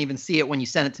I didn't even see it when you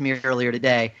sent it to me earlier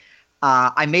today.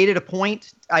 I made it a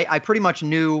point. I pretty much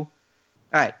knew. All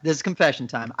right, this is confession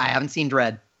time. I haven't seen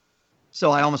Dredd,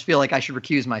 so I almost feel like I should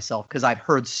recuse myself because I've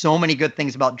heard so many good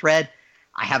things about Dredd.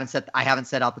 I haven't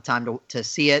set out the time to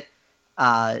see it.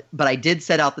 But I did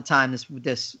set out the time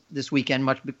this weekend,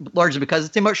 much largely because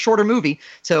it's a much shorter movie,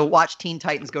 to watch Teen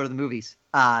Titans Go to the Movies.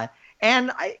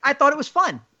 And I thought it was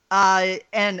fun.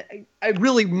 And I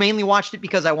really mainly watched it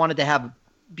because I wanted to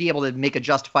be able to make a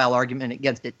justifiable argument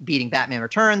against it beating Batman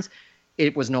Returns.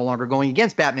 It was no longer going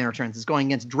against Batman Returns. It's going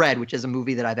against Dredd, which is a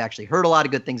movie that I've actually heard a lot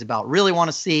of good things about, really want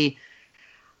to see.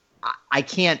 I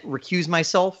can't recuse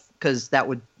myself because that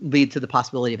would lead to the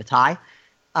possibility of a tie.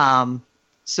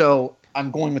 So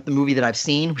I'm going with the movie that I've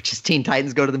seen, which is Teen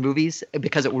Titans Go to the Movies,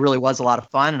 because it really was a lot of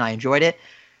fun and I enjoyed it.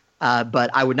 But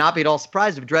I would not be at all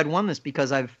surprised if Dredd won this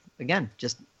because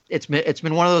it's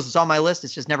been one of those that's on my list.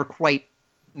 It's just never quite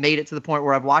made it to the point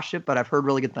where I've watched it, but I've heard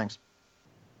really good things.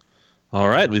 All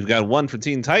right, we've got one for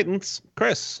Teen Titans.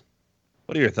 Chris,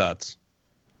 what are your thoughts?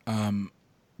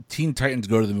 Teen Titans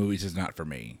Go to the Movies is not for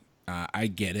me. I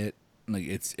get it. Like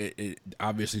it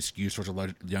obviously skews towards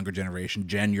a younger generation.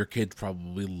 Jen, your kids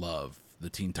probably love the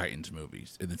Teen Titans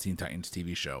movies and the Teen Titans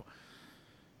TV show.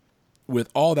 With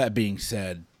all that being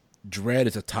said, Dredd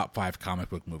is a top 5 comic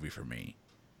book movie for me.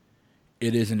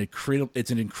 It is an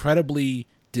incredibly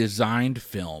designed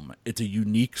film. It's a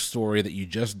unique story that you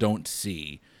just don't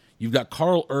see. You've got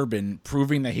Carl Urban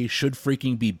proving that he should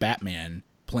freaking be Batman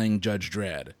playing Judge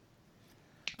Dredd.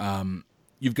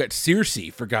 You've got Circe,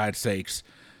 for God's sakes,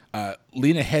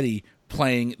 Lena Headey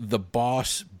playing the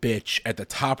boss bitch at the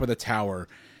top of the tower,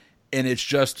 And it's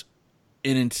just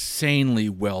an insanely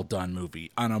well done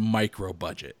movie on a micro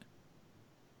budget.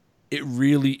 It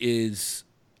really is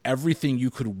everything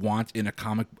you could want in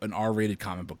an R-rated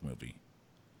comic book movie.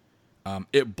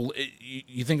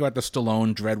 You think about the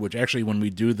Stallone Dredd, which actually, when we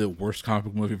do the worst comic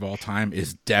book movie of all time,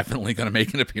 is definitely going to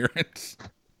make an appearance.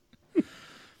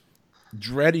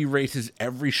 Dredd erases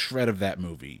every shred of that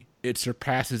movie. It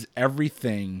surpasses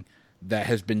everything that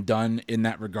has been done in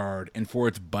that regard, and for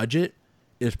its budget,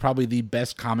 is probably the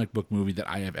best comic book movie that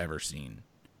I have ever seen.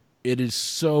 It is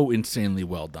so insanely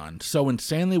well done, so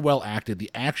insanely well acted.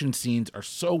 The action scenes are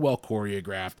so well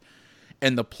choreographed,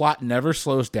 and the plot never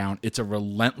slows down. It's a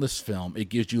relentless film. It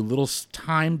gives you little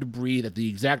time to breathe at the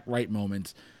exact right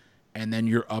moments, and then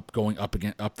you're going up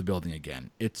the building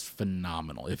again. It's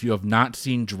phenomenal. If you have not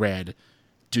seen Dredd,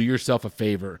 do yourself a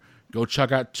favor. Go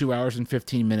check out 2 hours and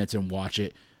 15 minutes and watch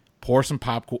it. Pour some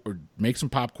popcorn, or make some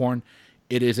popcorn.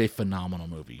 It is a phenomenal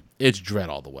movie. It's Dredd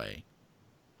all the way.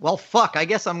 Well, fuck. I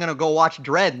guess I'm going to go watch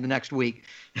Dredd the next week.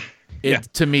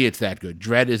 To me, it's that good.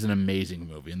 Dredd is an amazing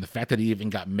movie. And the fact that it even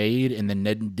got made and then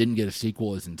didn't get a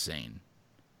sequel is insane.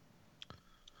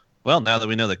 Well, now that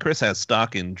we know that Chris has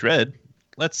stock in Dredd,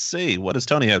 let's see. What does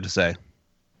Tony have to say?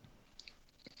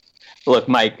 Look,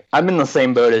 Mike, I'm in the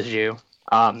same boat as you.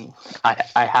 I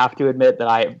have to admit that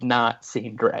I have not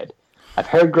seen Dredd. I've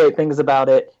heard great things about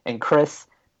it. And Chris,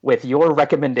 with your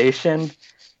recommendation,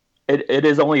 it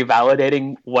is only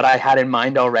validating what I had in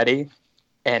mind already.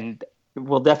 And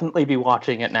we'll definitely be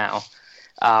watching it now.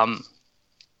 And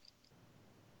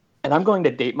I'm going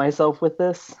to date myself with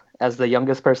this as the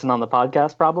youngest person on the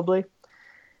podcast, probably.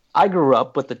 I grew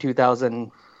up with the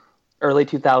early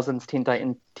 2000s Teen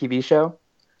Titan TV show.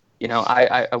 You know,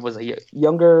 I was a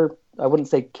younger, I wouldn't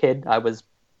say kid. I was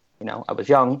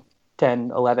young,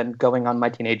 10, 11, going on my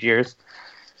teenage years.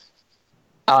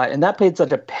 And that played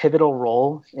such a pivotal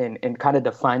role in kind of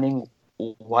defining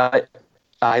what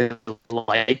I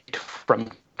liked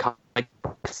from comic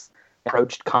books,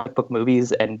 approached comic book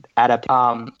movies and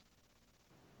adaptations.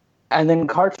 And then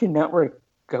Cartoon Network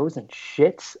goes and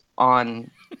shits on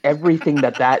everything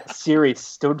that series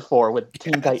stood for with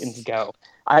Teen Titans Go.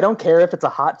 I don't care if it's a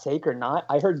hot take or not.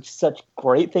 I heard such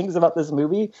great things about this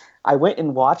movie. I went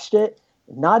and watched it.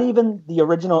 Not even the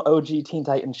original OG Teen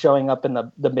Titans showing up in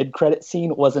the mid-credit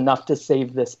scene was enough to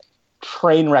save this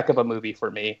train wreck of a movie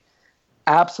for me.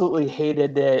 Absolutely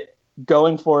hated it.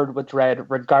 Going forward with Dredd,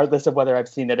 regardless of whether I've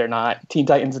seen it or not, Teen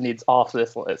Titans needs off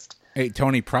this list. Hey,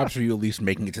 Tony, props for you at least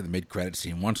making it to the mid-credit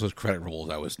scene. Once those credit rolls,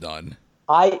 I was done.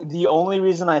 The only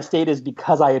reason I stayed is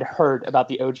because I had heard about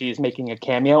the OGs making a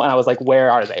cameo, and I was like,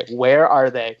 where are they? Where are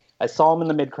they? I saw them in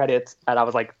the mid-credits, and I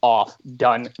was like, off,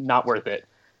 done, not worth it.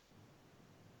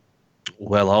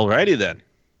 Well, alrighty then.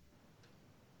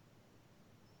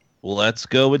 Let's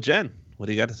go with Jen. What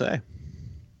do you got to say?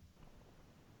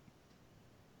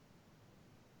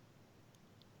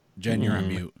 Jen, you're on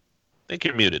mute. I think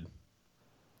you're muted.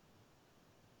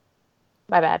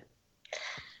 My bad.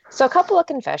 So a couple of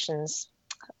confessions.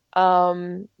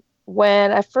 When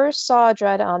I first saw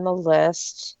Dredd on the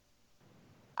list,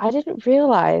 I didn't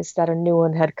realize that a new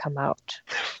one had come out.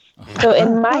 So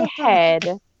in my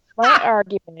head, my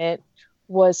argument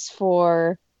was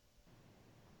for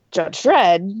Judge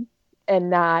Dredd and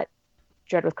not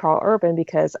Dredd with Carl Urban,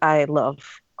 because I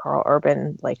love Carl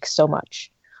Urban like so much.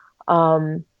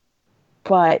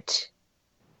 But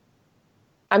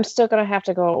I'm still going to have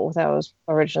to go with what I was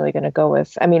originally going to go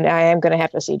with. I mean, I am going to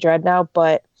have to see Dredd now,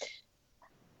 but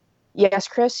yes,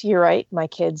 Chris, you're right. My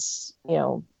kids,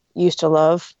 used to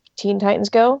love Teen Titans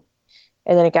Go.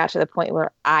 And then it got to the point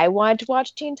where I wanted to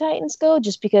watch Teen Titans Go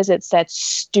just because it's that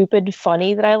stupid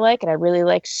funny that I like. And I really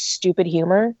like stupid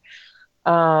humor.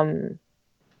 And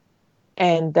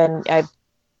then I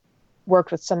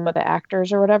worked with some of the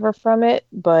actors or whatever from it.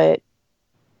 But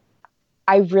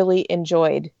I really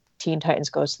enjoyed Teen Titans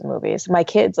Goes to the movies. My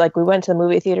kids, we went to the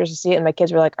movie theaters to see it, and my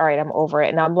kids were like, all right, I'm over it.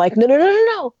 And I'm like,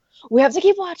 no. We have to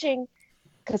keep watching.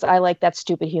 Because I like that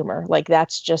stupid humor.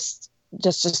 That's just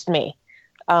me.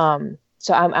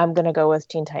 So I'm going to go with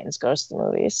Teen Titans Goes to the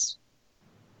movies.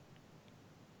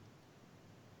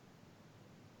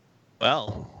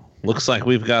 Well, looks like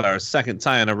we've got our second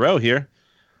tie in a row here.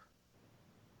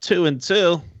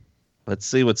 2-2. Let's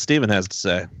see what Steven has to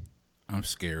say. I'm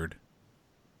scared.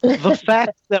 The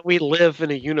fact that we live in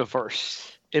a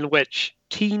universe in which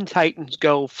Teen Titans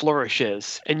Go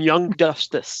flourishes and Young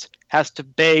Justice has to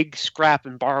beg, scrap,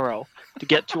 and borrow to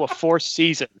get to a fourth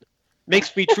season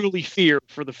makes me truly fear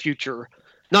for the future,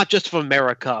 not just of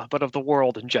America, but of the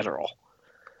world in general.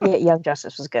 Yeah, Young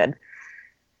Justice was good.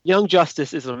 Young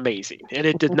Justice is amazing, and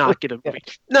it did not get a movie.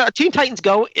 No, Teen Titans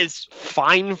Go is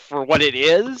fine for what it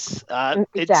is.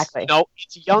 Exactly.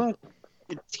 It's young.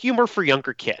 It's humor for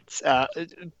younger kids.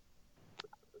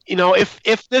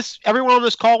 If everyone on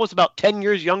this call was about 10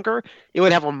 years younger, it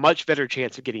would have a much better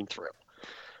chance of getting through.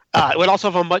 It would also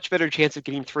have a much better chance of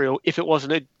getting through if it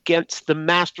wasn't against the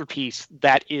masterpiece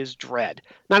that is Dredd.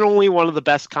 Not only one of the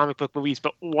best comic book movies,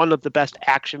 but one of the best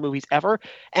action movies ever,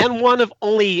 and one of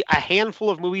only a handful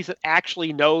of movies that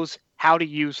actually knows how to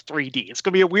use 3D. It's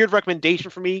going to be a weird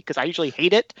recommendation for me because I usually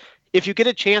hate it. If you get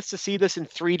a chance to see this in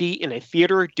 3D in a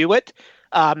theater, do it.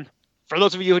 For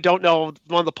those of you who don't know,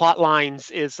 one of the plot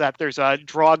lines is that there's a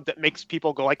drug that makes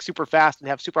people go like super fast and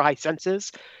have super high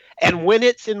senses. And when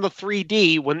it's in the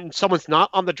 3D, when someone's not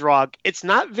on the drug, it's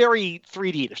not very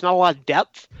 3D. There's not a lot of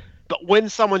depth. But when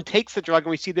someone takes the drug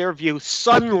and we see their view,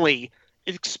 suddenly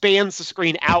it expands the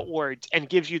screen outwards and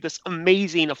gives you this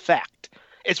amazing effect.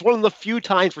 It's one of the few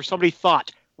times where somebody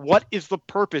thought, what is the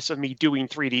purpose of me doing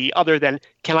 3D other than,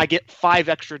 can I get $5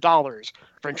 extra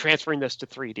from transferring this to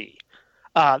 3D?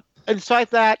 And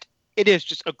besides that, it is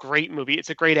just a great movie. It's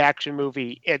a great action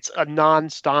movie. It's a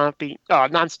non-stopping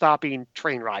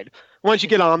train ride. Once you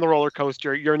get on the roller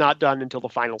coaster, you're not done until the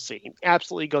final scene.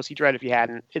 Absolutely go see Dredd if you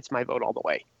hadn't. It's my vote all the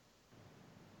way.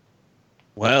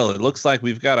 Well, it looks like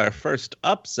we've got our first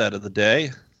upset of the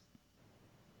day.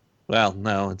 Well,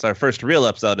 no, it's our first real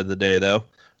upset of the day, though.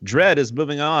 Dredd is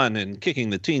moving on and kicking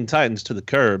the Teen Titans to the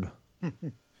curb.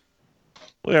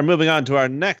 We are moving on to our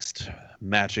next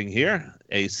matching here.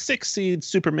 A 6 seed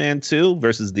Superman 2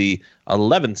 versus the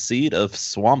 11th seed of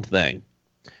Swamp Thing.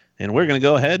 And we're going to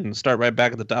go ahead and start right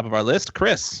back at the top of our list.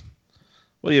 Chris,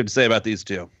 what do you have to say about these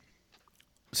two?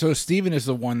 So Steven is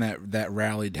the one that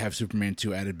rallied to have Superman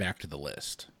 2 added back to the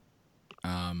list.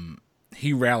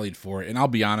 He rallied for it. And I'll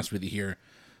be honest with you here.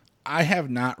 I have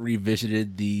not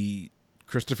revisited the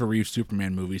Christopher Reeve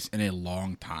Superman movies in a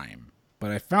long time.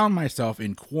 But I found myself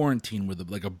in quarantine with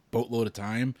like a boatload of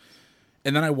time.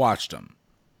 And then I watched them.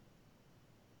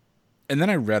 And then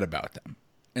I read about them.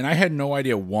 And I had no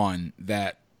idea, one,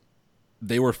 that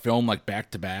they were filmed like back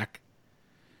to back.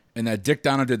 And that Dick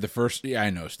Donner did the first... Yeah,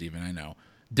 I know, Steven, I know.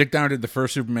 Dick Donner did the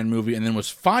first Superman movie and then was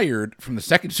fired from the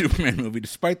second Superman movie,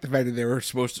 despite the fact that they were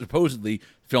supposedly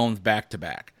filmed back to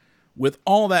back. With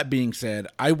all that being said,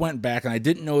 I went back and I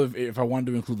didn't know if I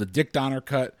wanted to include the Dick Donner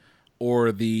cut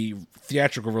or the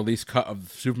theatrical release cut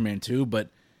of Superman 2, but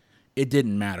it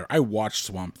didn't matter. I watched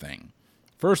Swamp Thing.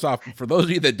 First off, for those of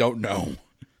you that don't know,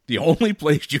 the only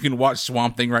place you can watch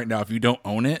Swamp Thing right now if you don't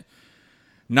own it,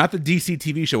 not the DC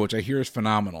TV show, which I hear is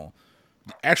phenomenal.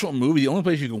 The actual movie, the only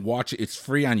place you can watch it, it's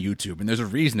free on YouTube, and there's a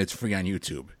reason it's free on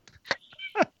YouTube.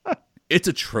 It's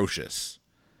atrocious.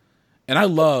 And I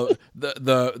love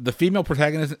the female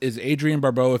protagonist is Adrienne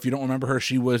Barbeau. If you don't remember her,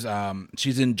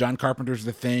 she's in John Carpenter's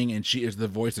The Thing, and she is the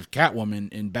voice of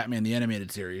Catwoman in Batman the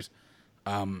Animated Series.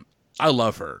 I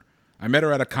love her. I met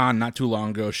her at a con not too long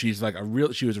ago. She was a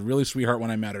really sweetheart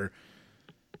when I met her.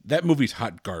 That movie's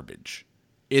hot garbage.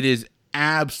 It is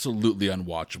absolutely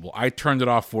unwatchable. I turned it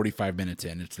off 45 minutes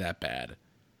in. It's that bad.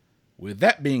 With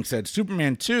that being said,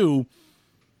 Superman 2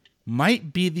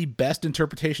 might be the best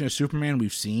interpretation of Superman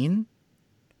we've seen,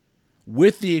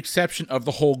 with the exception of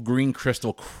the whole Green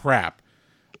Crystal crap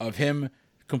of him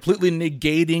completely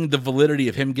negating the validity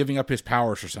of him giving up his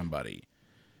powers for somebody.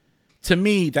 To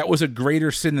me, that was a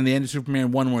greater sin than the end of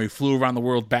Superman 1 where he flew around the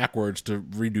world backwards to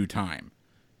redo time.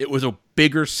 It was a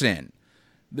bigger sin.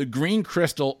 The Green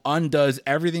Crystal undoes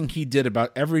everything he did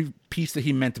about every piece that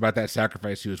he meant about that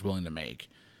sacrifice he was willing to make.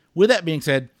 With that being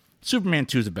said, Superman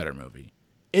 2 is a better movie.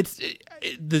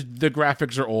 The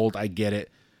graphics are old, I get it.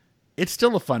 It's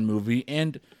still a fun movie,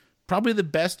 and probably the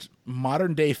best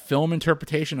modern-day film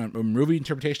interpretation, or movie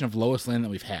interpretation of Lois Lane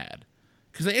that we've had.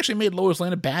 Because they actually made Lois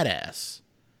Lane a badass.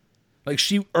 Like,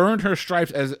 she earned her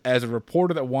stripes as a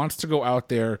reporter that wants to go out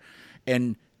there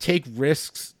and take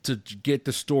risks to get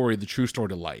the true story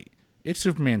to light. It's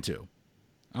Superman 2.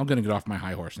 I'm going to get off my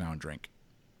high horse now and drink.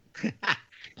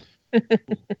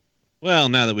 Well,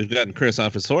 now that we've gotten Chris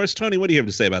off his horse, Tony, what do you have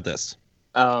to say about this?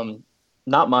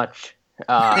 Not much.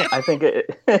 I think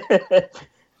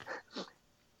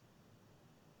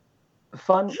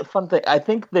fun thing. I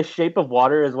think The Shape of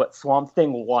Water is what Swamp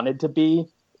Thing wanted to be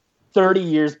 30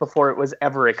 years before it was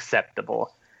ever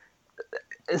acceptable.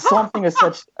 Swamp Thing is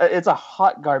it's a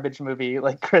hot garbage movie,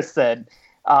 like Chris said.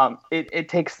 It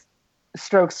takes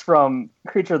strokes from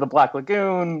Creature of the Black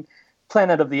Lagoon,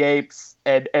 Planet of the Apes,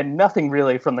 and nothing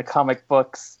really from the comic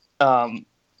books.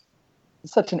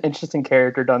 Such an interesting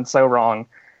character done so wrong.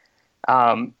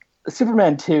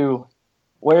 Superman 2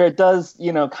 where it does,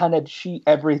 kind of cheat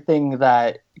everything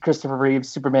that Christopher Reeve's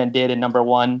Superman did in number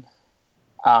one.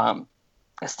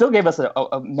 It still gave us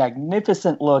a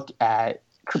magnificent look at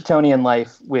Kryptonian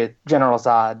life with General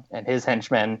Zod and his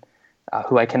henchmen,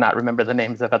 who I cannot remember the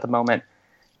names of at the moment.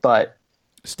 But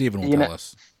Steven will tell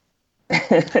us.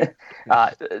 That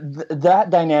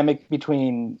dynamic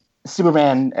between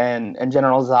Superman and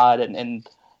General Zod and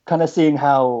kind of seeing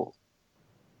how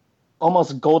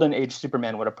almost Golden Age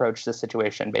Superman would approach this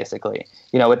situation, basically.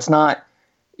 It's not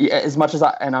as much as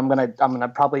I'm gonna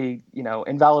probably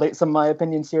invalidate some of my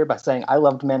opinions here by saying I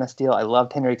loved Man of Steel, I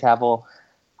loved Henry Cavill.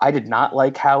 I did not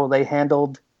like how they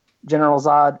handled General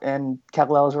Zod and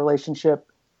Kal-El's relationship.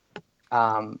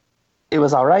 It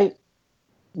was all right.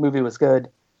 Movie was good.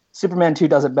 Superman 2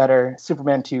 does it better.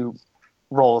 Superman 2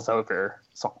 rolls over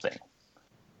something.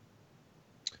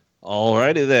 All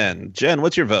righty then. Jen,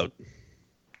 what's your vote?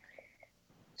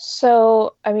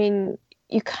 So, I mean,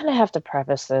 you kind of have to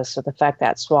preface this with the fact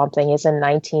that Swamp Thing is a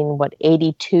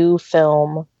 1982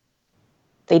 film.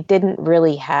 They didn't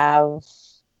really have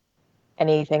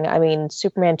anything. I mean,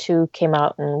 Superman 2 came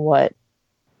out in what?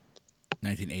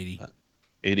 1980.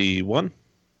 81?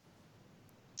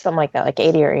 Something like that, like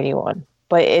 80 or 81.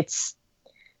 But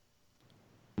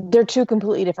they're two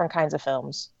completely different kinds of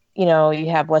films. You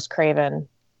have Wes Craven,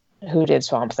 who did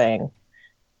Swamp Thing,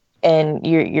 and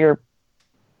you're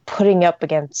putting up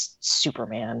against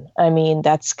Superman. I mean,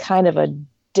 that's kind of a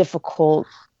difficult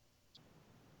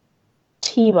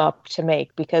team up to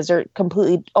make because they're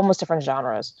completely, almost different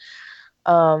genres.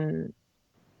 So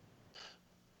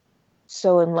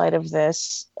in light of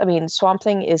this, I mean, Swamp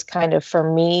Thing is kind of,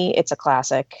 for me, it's a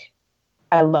classic.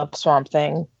 I love Swamp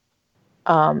Thing.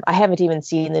 I haven't even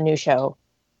seen the new show,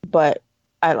 but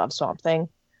I love Swamp Thing.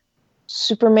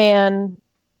 Superman,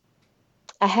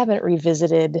 I haven't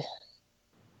revisited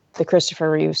the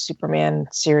Christopher Reeve Superman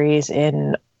series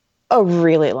in a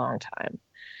really long time.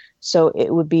 So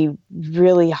it would be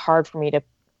really hard for me to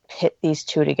pit these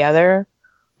two together,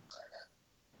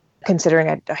 considering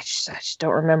I just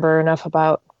don't remember enough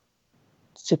about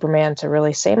Superman to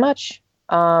really say much.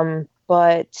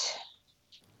 But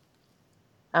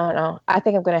I don't know. I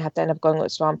think I'm going to have to end up going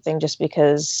with Swamp Thing just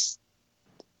because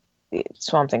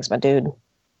Swamp Thing's my dude.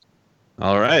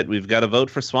 All right, we've got a vote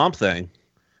for Swamp Thing.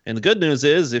 And the good news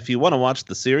is, if you want to watch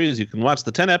the series, you can watch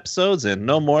the 10 episodes and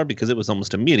no more because it was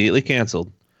almost immediately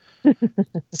canceled.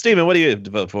 Steven, what do you have to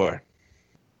vote for?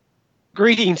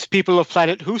 Greetings, people of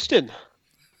planet Houston.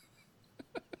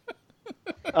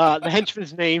 The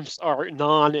henchmen's names are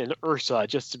Non and Ursa,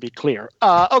 just to be clear.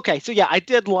 Okay, so yeah, I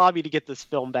did lobby to get this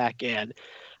film back in.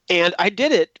 And I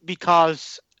did it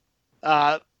because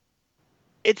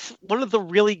it's one of the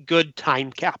really good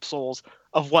time capsules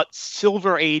of what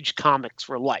Silver Age comics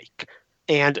were like.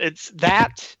 And it's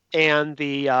that and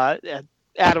the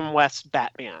Adam West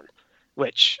Batman,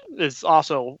 which is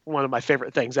also one of my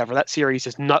favorite things ever. That series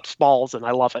is nuts balls, and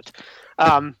I love it.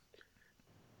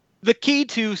 The key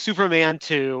to Superman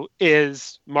 2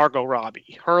 is Margot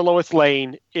Robbie. Her Lois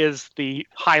Lane is the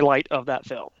highlight of that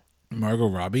film. Margot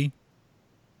Robbie?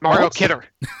 Margot Kidder.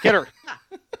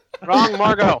 Wrong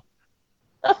Margot.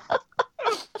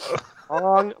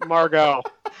 Wrong Margot.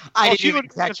 I didn't even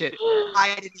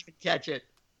catch it.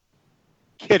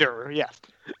 Kidder, yes.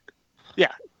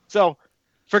 Yeah. So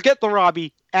forget the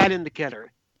Robbie, add in the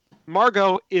Kidder.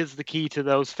 Margot is the key to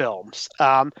those films.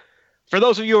 For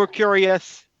those of you who are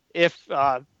curious, if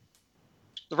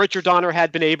Richard Donner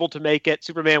had been able to make it,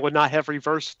 Superman would not have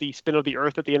reversed the spin of the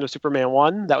Earth at the end of Superman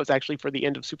 1. That was actually for the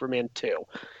end of Superman 2.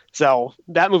 So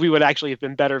that movie would actually have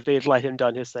been better if they had let him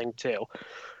done his thing too.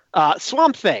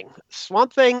 Swamp Thing.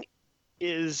 Swamp Thing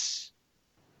is...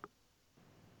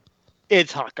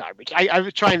 It's hot garbage. I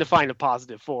was trying to find a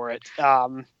positive for it.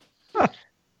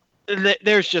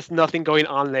 There's just nothing going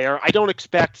on there. I don't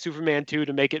expect Superman 2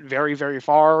 to make it very, very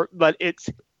far, but it's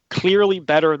clearly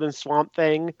better than Swamp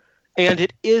Thing. And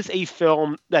it is a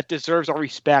film that deserves our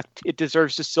respect. It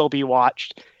deserves to still be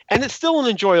watched. And it's still an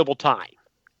enjoyable time.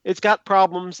 It's got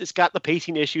problems. It's got the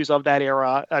pacing issues of that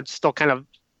era. It's still kind of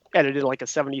edited like a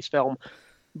 70s film.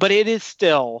 But it is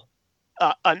still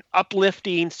an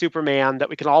uplifting Superman that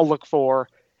we can all look for.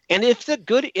 And it's a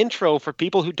good intro for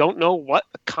people who don't know what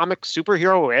a comic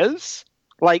superhero is.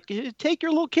 Like, take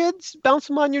your little kids, bounce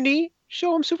them on your knee,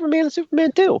 show them Superman and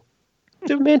Superman 2.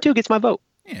 Superman 2 gets my vote.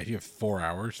 Yeah, if you have 4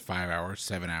 hours, 5 hours,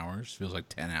 7 hours, feels like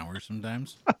 10 hours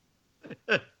sometimes.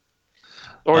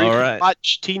 Or you can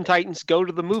watch Teen Titans Go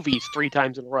to the Movies 3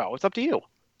 times in a row. It's up to you.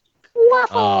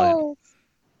 Waffles!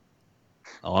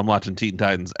 Oh, I'm watching Teen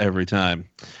Titans every time.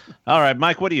 All right,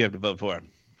 Mike, what do you have to vote for?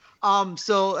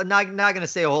 So I'm not going to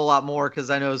say a whole lot more because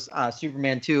I know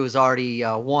Superman 2 is already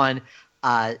won.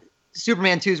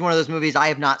 Superman 2 is one of those movies I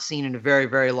have not seen in a very,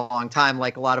 very long time.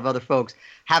 Like a lot of other folks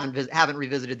haven't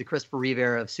revisited the Christopher Reeve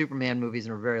era of Superman movies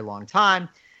in a very long time.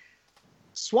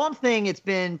 Swamp Thing, it's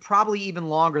been probably even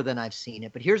longer than I've seen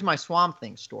it. But here's my Swamp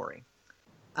Thing story.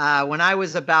 When I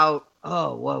was about,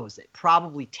 what was it?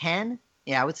 Probably 10.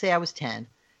 Yeah, I would say I was 10.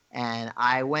 And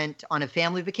I went on a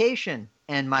family vacation.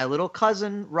 And my little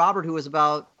cousin, Robert, who was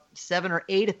about 7 or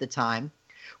 8 at the time,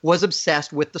 was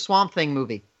obsessed with the Swamp Thing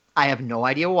movie. I have no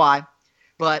idea why,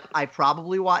 but I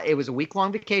probably watched. It was a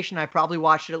week-long vacation. I probably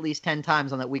watched it at least 10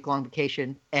 times on that week-long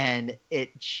vacation, and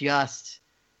it just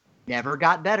never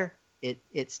got better.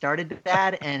 It started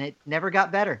bad, and it never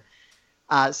got better.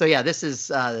 So yeah, this is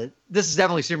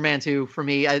definitely Superman 2 for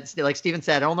me. Like Steven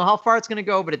said, I don't know how far it's going to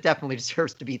go, but it definitely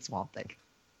deserves to beat Swamp Thing.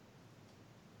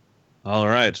 All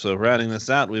right, so rounding this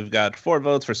out, we've got 4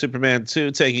 votes for Superman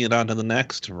 2, taking it on to the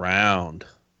next round.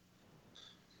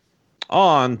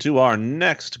 On to our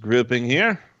next grouping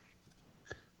here.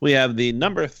 We have the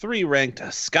number 3 ranked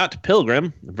Scott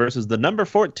Pilgrim versus the number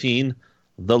 14,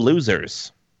 The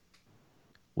Losers.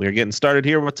 We're getting started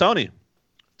here with Tony.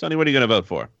 Tony, what are you going to vote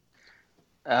for?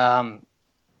 So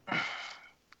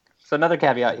another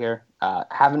caveat here.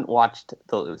 Haven't watched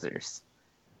The Losers.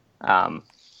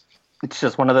 It's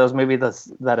just one of those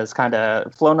movies that has kind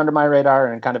of flown under my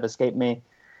radar and kind of escaped me.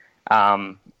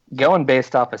 Going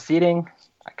based off of seating,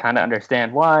 I kind of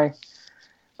understand why.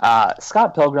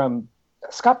 Scott Pilgrim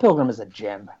is a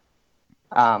gem.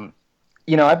 I've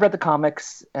read the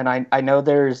comics, and I know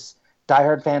there's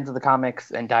diehard fans of the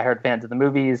comics and diehard fans of the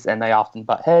movies, and they often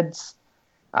butt heads.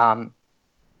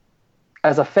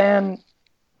 As a fan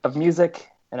of music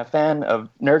and a fan of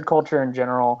nerd culture in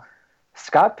general,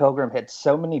 Scott Pilgrim hits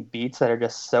so many beats that are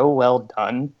just so well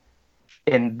done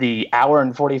in the hour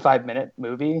and 45-minute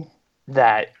movie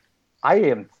that I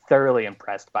am thoroughly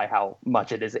impressed by how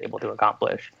much it is able to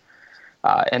accomplish.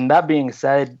 And that being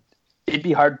said, it'd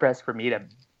be hard-pressed for me to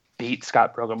beat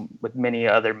Scott Pilgrim with many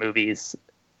other movies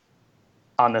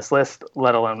on this list,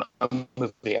 let alone a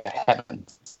movie I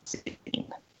haven't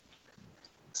seen.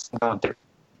 All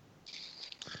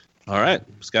right,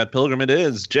 Scott Pilgrim it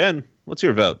is. Jen, what's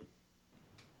your vote?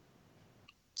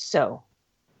 So,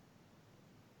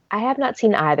 I have not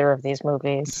seen either of these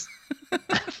movies.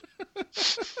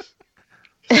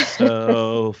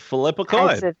 So, flip a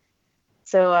coin.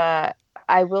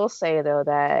 I will say, though,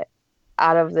 that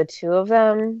out of the two of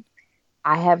them,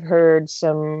 I have heard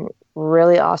some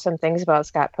really awesome things about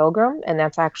Scott Pilgrim, and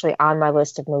that's actually on my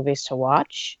list of movies to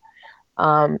watch.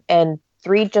 And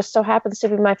 3 just so happens to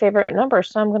be my favorite number,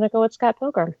 so I'm going to go with Scott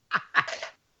Pilgrim.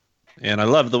 And I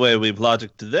love the way we've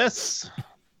logicked to this.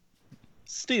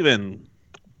 Steven,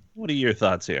 what are your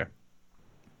thoughts here?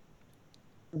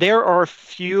 There are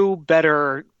few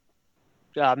better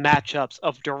matchups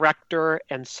of director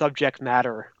and subject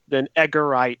matter than Edgar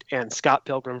Wright and Scott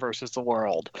Pilgrim versus the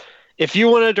World. If you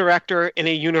want a director in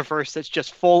a universe that's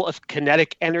just full of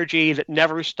kinetic energy, that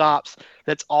never stops,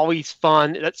 that's always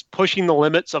fun, that's pushing the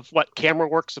limits of what camera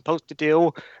work's supposed to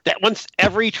do, that wants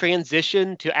every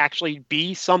transition to actually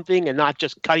be something and not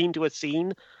just cutting to a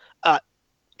scene,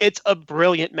 it's a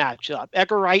brilliant matchup.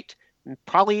 Edgar Wright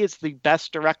probably is the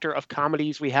best director of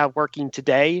comedies we have working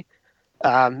today,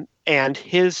 and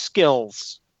his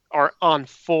skills are on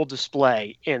full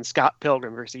display in Scott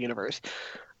Pilgrim vs. the Universe.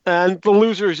 And The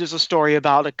Losers is a story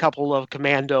about a couple of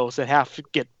commandos that have to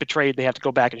get betrayed. They have to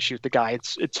go back and shoot the guy.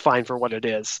 It's fine for what it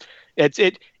is.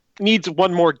 It needs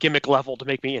one more gimmick level to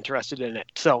make me interested in it.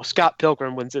 So Scott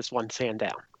Pilgrim wins this one, hand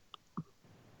down.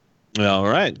 All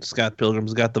right. Scott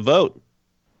Pilgrim's got the vote.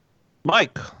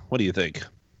 Mike, what do you think?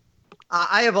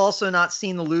 I have also not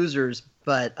seen The Losers,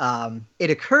 but it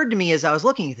occurred to me as I was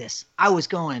looking at this, I was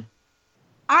going,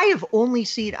 I've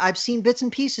seen bits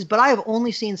and pieces, but I have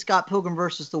only seen Scott Pilgrim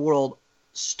versus the World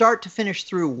start to finish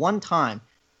through one time.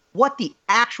 What the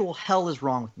actual hell is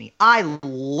wrong with me? I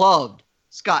loved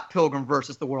Scott Pilgrim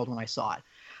versus the World when I saw it.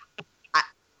 I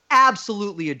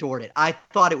absolutely adored it. I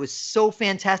thought it was so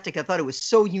fantastic. I thought it was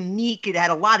so unique. It had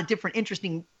a lot of different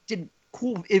interesting, did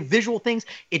cool visual things.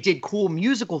 It did cool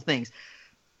musical things.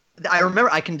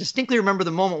 I can distinctly remember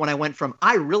the moment when I went from,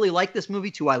 I really like this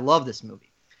movie to I love this movie.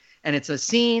 And it's a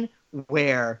scene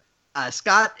where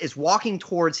Scott is walking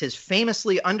towards his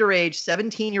famously underage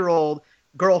 17-year-old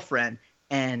girlfriend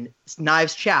and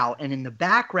Knives Chow. And in the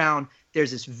background, there's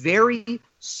this very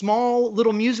small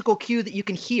little musical cue that you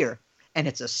can hear. And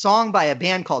it's a song by a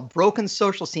band called Broken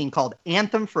Social Scene called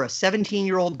Anthem for a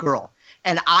 17-Year-Old Girl.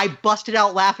 And I busted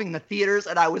out laughing in the theaters,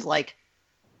 and I was like,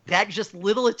 that just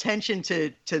little attention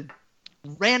to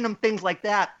random things like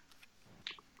that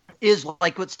is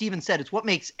like what Steven said. It's what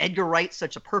makes Edgar Wright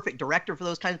such a perfect director for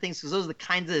those kinds of things, because those are the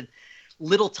kinds of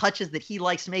little touches that he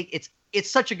likes to make. It's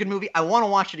such a good movie. I want to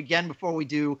watch it again before we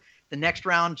do the next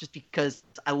round, just because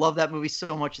I love that movie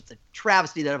so much. It's a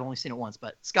travesty that I've only seen it once,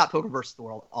 but Scott Pilgrim vs. the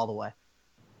World all the way.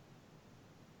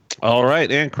 All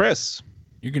right, and Chris.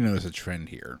 You're going to notice a trend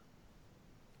here.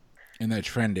 And that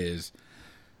trend is,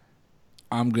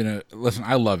 listen,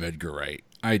 I love Edgar Wright.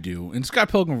 I do. And Scott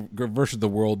Pilgrim vs. the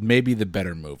World may be the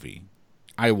better movie.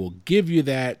 I will give you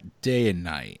that day and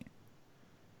night.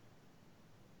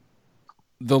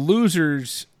 The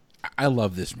Losers, I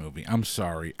love this movie. I'm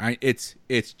sorry. It's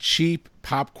cheap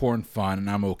popcorn fun, and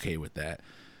I'm okay with that.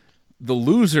 The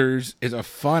Losers is a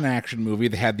fun action movie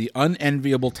that had the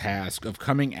unenviable task of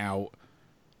coming out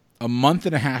a month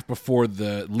and a half before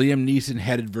the Liam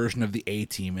Neeson-headed version of the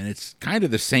A-Team, and it's kind of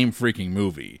the same freaking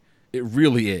movie. It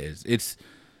really is.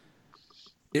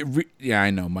 Yeah,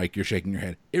 I know, Mike, you're shaking your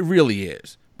head. It really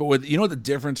is. But you know what the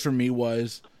difference for me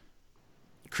was?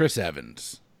 Chris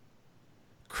Evans.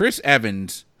 Chris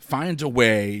Evans finds a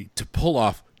way to pull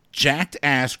off,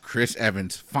 jacked-ass Chris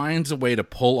Evans finds a way to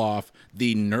pull off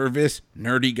the nervous,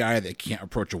 nerdy guy that can't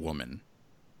approach a woman.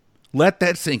 Let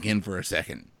that sink in for a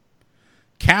second.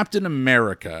 Captain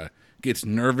America gets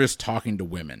nervous talking to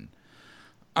women.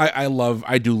 I love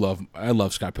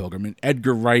Scott Pilgrim. And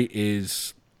Edgar Wright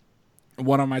is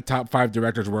one of my top 5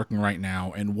 directors working right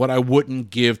now, and what I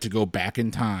wouldn't give to go back in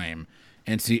time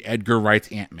and see Edgar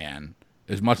Wright's Ant-Man.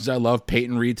 As much as I love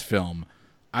Peyton Reed's film,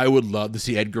 I would love to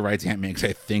see Edgar Wright's Ant-Man, because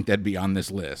I think that'd be on this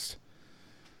list.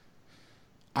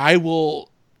 I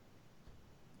will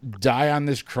die on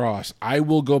this cross. I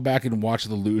will go back and watch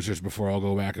The Losers before I'll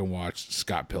go back and watch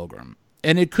Scott Pilgrim.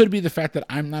 And it could be the fact that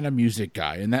I'm not a music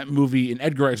guy, and that movie, and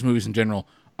Edgar Wright's movies in general,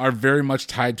 are very much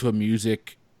tied to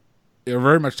music. They're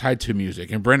very much tied to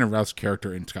music. And Brandon Routh's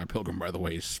character in Scott Pilgrim, by the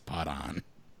way, is spot on.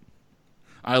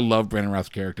 I love Brandon Routh's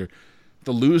character.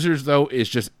 The Losers, though, is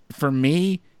just, for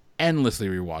me, endlessly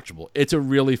rewatchable. It's a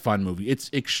really fun movie.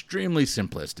 It's extremely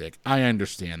simplistic. I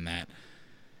understand that.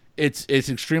 It's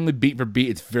extremely beat for beat.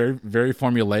 It's very, very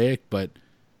formulaic, but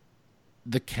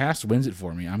the cast wins it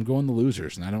for me. I'm going The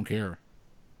Losers, and I don't care.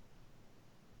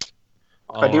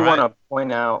 I do want to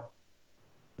point out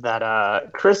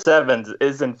that Chris Evans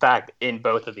is, in fact, in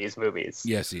both of these movies.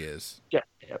 Yes, he is. Yeah.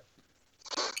 Yep.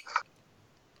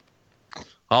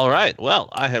 All right. Well,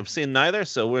 I have seen neither,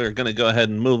 so we're going to go ahead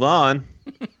and move on.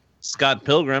 Scott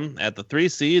Pilgrim at the 3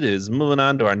 seed is moving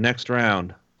on to our next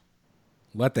round.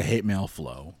 Let the hate mail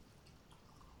flow.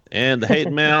 And the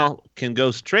hate mail can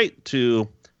go straight to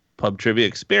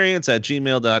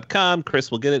pubtriviaexperience@gmail.com.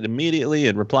 Chris will get it immediately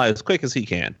and reply as quick as he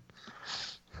can.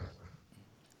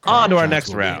 On to our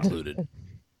next round.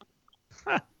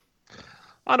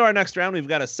 On to our next round, we've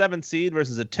got a 7 seed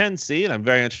versus a 10 seed. I'm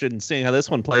very interested in seeing how this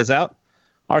one plays out.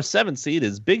 Our 7 seed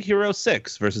is Big Hero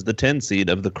 6 versus the 10 seed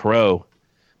of The Crow.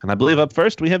 And I believe up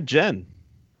first we have Jen.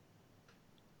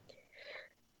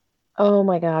 Oh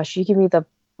my gosh, you give me the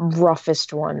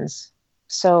roughest ones.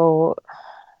 So,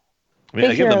 I mean,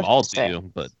 I give them Hero all to 6. you,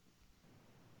 but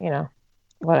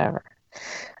whatever.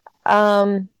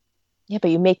 Yeah, but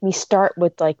you make me start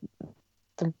with like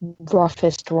the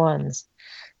roughest ones.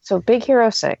 So Big Hero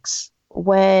 6.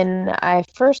 When I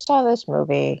first saw this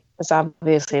movie, it was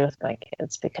obviously with my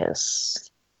kids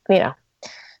because,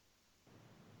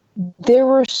 there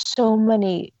were so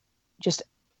many just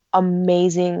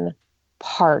amazing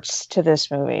parts to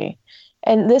this movie.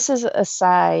 And this is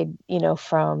aside,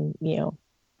 from,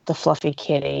 the fluffy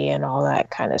kitty and all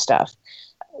that kind of stuff.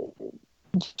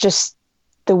 Just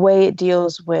the way it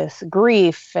deals with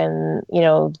grief and,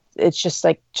 it's just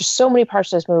so many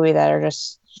parts of this movie that are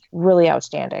just really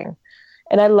outstanding.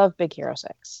 And I love Big Hero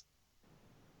 6.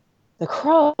 The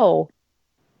Crow,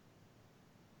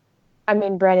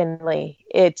 Brandon Lee,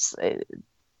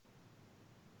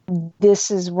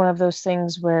 this is one of those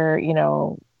things where,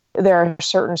 there are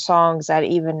certain songs that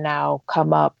even now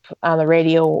come up on the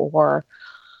radio or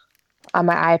on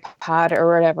my iPod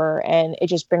or whatever, and it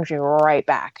just brings me right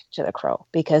back to The Crow,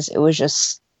 because it was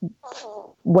just,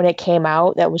 when it came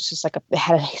out, that was just it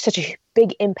had such a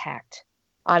big impact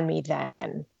on me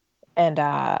then. And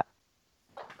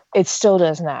it still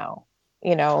does now.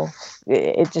 It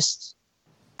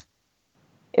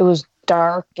was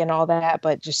dark and all that,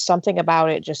 but just something about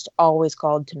it just always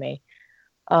called to me.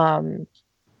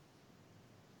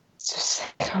 It's just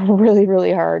a really,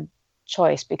 really hard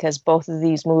choice, because both of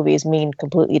these movies mean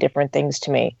completely different things to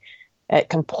me at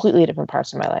completely different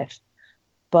parts of my life.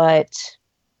 But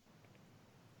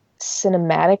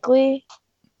cinematically,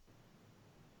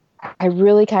 I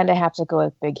really kind of have to go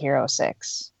with Big Hero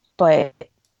 6. But,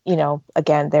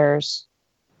 again,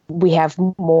 we have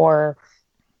more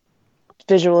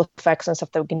visual effects and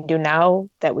stuff that we can do now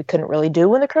that we couldn't really do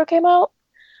when The Crow came out.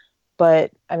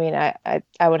 But, I mean, I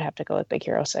would have to go with Big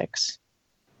Hero 6.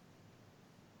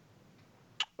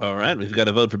 All right, we've got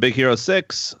a vote for Big Hero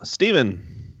 6.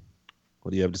 Steven, what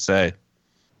do you have to say?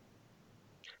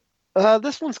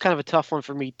 This one's kind of a tough one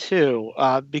for me, too,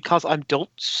 because I don't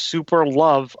super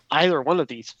love either one of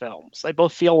these films. I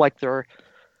both feel like they're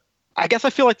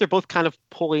both kind of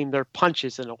pulling their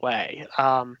punches in a way.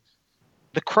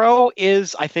 The Crow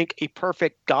is, I think, a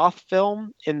perfect goth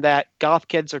film in that goth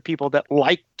kids are people that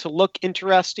like to look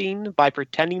interesting by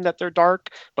pretending that they're dark,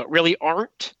 but really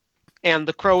aren't. And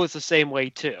The Crow is the same way,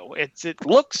 too. It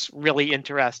looks really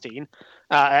interesting.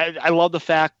 I love the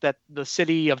fact that the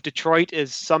city of Detroit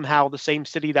is somehow the same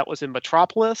city that was in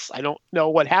Metropolis. I don't know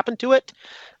what happened to it,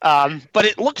 but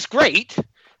it looks great.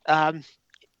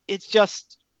 It's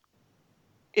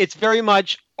very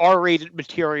much R-rated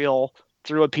material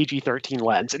through a PG-13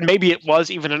 lens. And maybe it was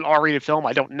even an R-rated film,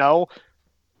 I don't know.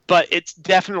 But it's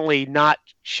definitely not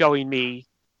showing me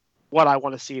what I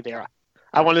want to see there.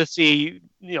 I want to see,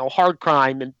 hard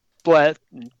crime and blood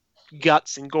and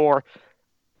guts and gore.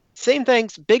 Same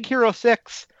things, Big Hero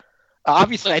 6.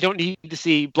 Obviously, I don't need to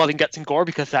see blood and guts and gore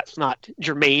because that's not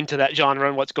germane to that genre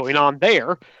and what's going on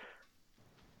there.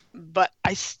 But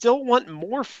I still want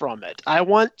more from it. I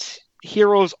want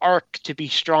Hero's arc to be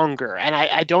stronger, and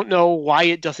I don't know why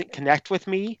it doesn't connect with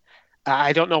me.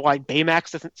 I don't know why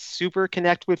Baymax doesn't super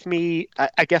connect with me.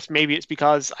 I guess maybe it's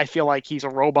because I feel like he's a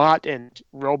robot, and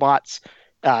robots,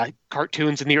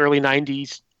 cartoons in the early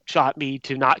 90s shot me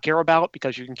to not care about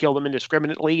because you can kill them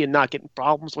indiscriminately and not get in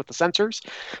problems with the sensors.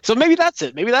 So maybe that's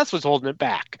it. Maybe that's what's holding it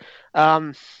back.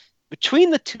 Between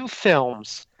the two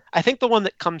films, I think the one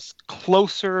that comes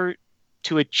closer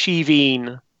to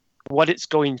achieving what it's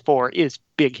going for is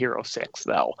Big Hero 6,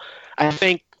 though. I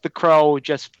think The Crow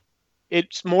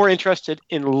it's more interested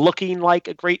in looking like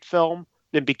a great film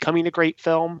than becoming a great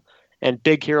film, and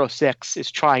Big Hero 6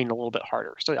 is trying a little bit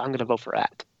harder. So I'm going to vote for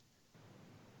that.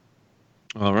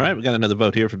 All right, we got another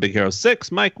vote here for Big Hero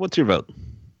 6. Mike, what's your vote?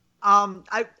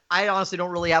 I honestly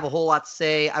don't really have a whole lot to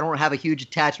say. I don't have a huge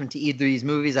attachment to either of these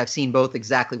movies. I've seen both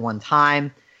exactly one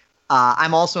time.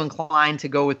 I'm also inclined to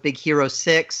go with Big Hero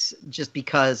 6 just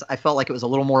because I felt like it was a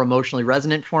little more emotionally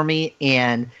resonant for me.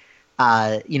 And,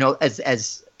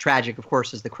 as tragic, of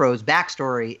course, as The Crow's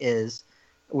backstory is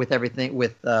with everything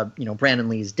with, Brandon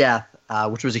Lee's death,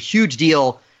 which was a huge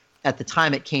deal at the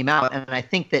time it came out. And I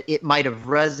think that it might have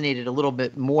resonated a little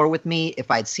bit more with me if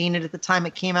I'd seen it at the time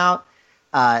it came out.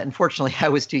 Unfortunately, I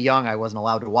was too young. I wasn't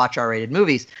allowed to watch R-rated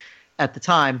movies at the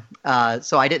time,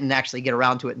 so I didn't actually get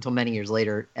around to it until many years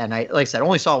later. And like I said,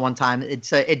 only saw it one time. It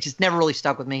just never really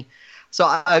stuck with me.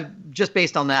 So just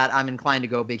based on that, I'm inclined to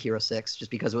go Big Hero 6, just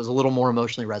because it was a little more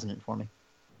emotionally resonant for me.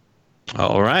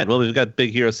 All right. Well, we've got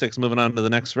Big Hero 6 moving on to the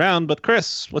next round. But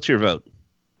Chris, what's your vote?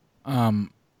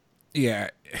 Yeah.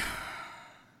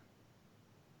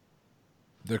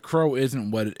 The Crow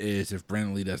isn't what it is if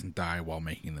Brandon Lee doesn't die while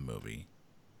making the movie.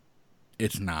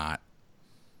 It's not.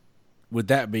 With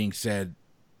that being said,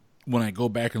 when I go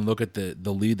back and look at the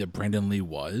lead that Brandon Lee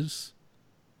was,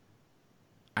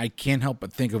 I can't help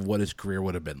but think of what his career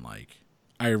would have been like.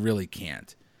 I really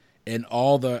can't. And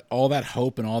all that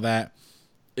hope and all that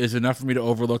is enough for me to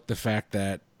overlook the fact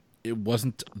that it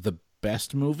wasn't the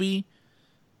best movie.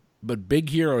 But Big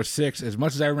Hero 6, as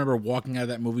much as I remember walking out of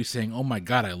that movie saying, oh my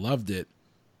God, I loved it,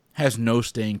 has no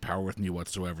staying power with me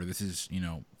whatsoever. This is,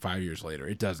 5 years later.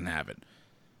 It doesn't have it.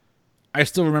 I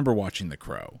still remember watching The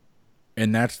Crow.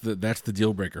 And that's the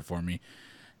deal breaker for me.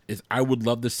 Is I would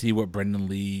love to see what Brandon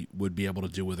Lee would be able to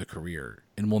do with a career.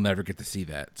 And we'll never get to see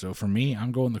that. So for me,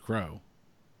 I'm going The Crow.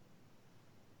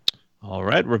 All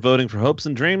right, we're voting for Hopes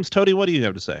and Dreams. Toady, what do you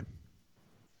have to say?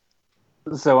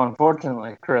 So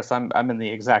unfortunately, Chris, I'm in the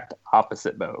exact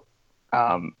opposite boat.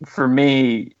 For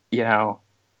me,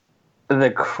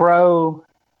 The Crow,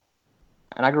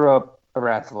 and I grew up a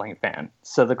wrestling fan,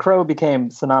 so The Crow became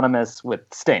synonymous with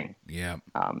Sting. Yeah.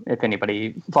 If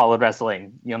anybody followed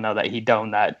wrestling, you'll know that he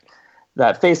donned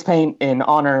that face paint in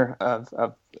honor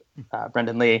of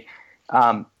Brendan Lee.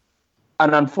 And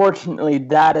unfortunately,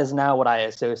 that is now what I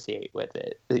associate with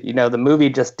it. The movie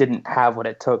just didn't have what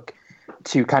it took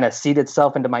to kind of seed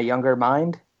itself into my younger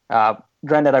mind.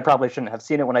 Granted, I probably shouldn't have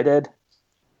seen it when I did.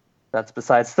 That's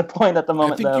besides the point at the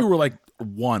moment. I think you were like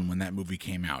 1 when that movie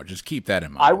came out. Just keep that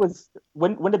in mind. I was.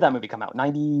 When did that movie come out?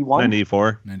 91?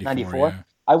 94. 94? Yeah.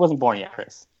 I wasn't born yet,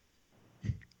 Chris.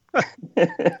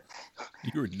 You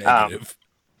were negative.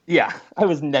 Yeah, I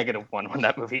was -1 when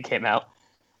that movie came out.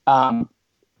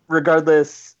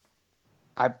 Regardless,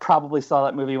 I probably saw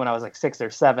that movie when I was like 6 or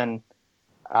 7.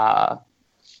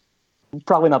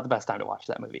 Probably not the best time to watch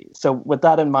that movie. So with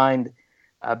that in mind,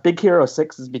 Big Hero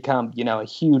 6 has become, a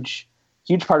huge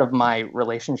part of my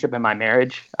relationship and my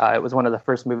marriage. It was one of the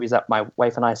first movies that my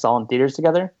wife and I saw in theaters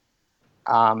together.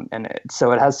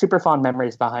 So it has super fond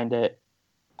memories behind it.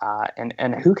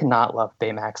 And who cannot love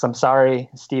Baymax? I'm sorry,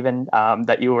 Steven,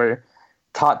 that you were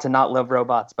taught to not love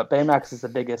robots, but Baymax is the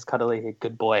biggest cuddly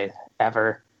good boy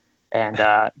ever. And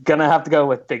gonna have to go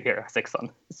with Big Hero 6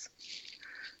 on this.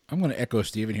 I'm going to echo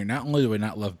Steven here. Not only do I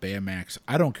not love Baymax,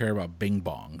 I don't care about Bing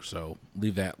Bong. So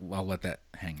leave that. I'll let that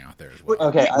hang out there as well.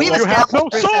 Okay, You have no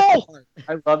soul!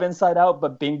 I love Inside Out,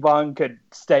 but Bing Bong could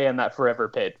stay in that forever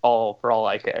pit for all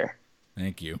I care.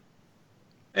 Thank you.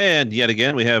 And yet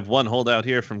again, we have one holdout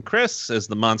here from Chris as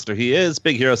the monster he is.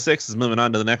 Big Hero 6 is moving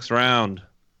on to the next round.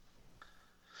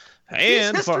 He's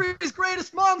And history's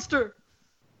greatest monster.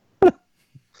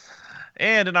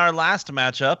 And in our last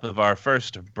matchup of our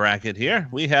first bracket here,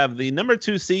 we have the number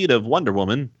 2 seed of Wonder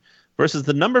Woman versus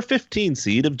the number 15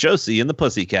 seed of Josie and the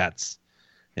Pussycats.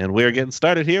 And we're getting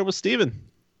started here with Steven.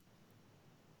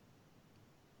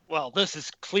 Well, this is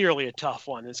clearly a tough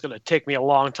one. It's going to take me a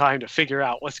long time to figure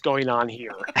out what's going on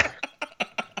here.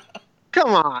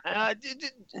 Come on.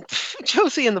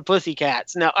 Josie and the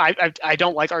Pussycats. Now, I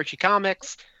don't like Archie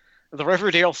comics. The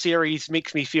Riverdale series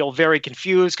makes me feel very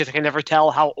confused because I can never tell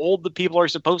how old the people are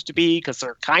supposed to be because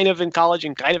they're kind of in college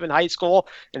and kind of in high school.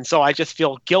 And so I just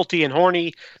feel guilty and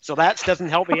horny. So that doesn't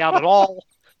help me out at all.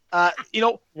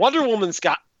 Wonder Woman's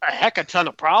got a heck of a ton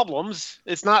of problems.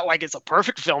 It's not like it's a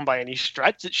perfect film by any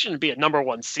stretch. It shouldn't be a number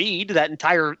 1 seed. That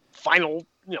entire final,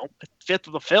 fifth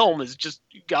of the film is just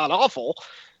god-awful.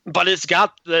 But it's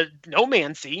got the no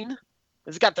man scene.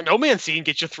 It's got the no man scene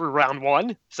get you through round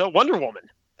 1. So Wonder Woman.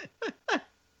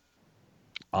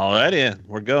 Alrighty,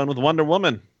 we're going with Wonder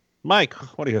Woman. Mike,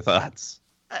 what are your thoughts?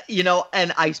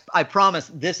 And I promise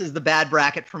this is the bad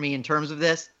bracket for me in terms of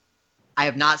this. I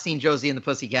have not seen Josie and the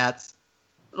Pussycats.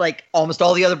 Like almost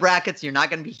all the other brackets, you're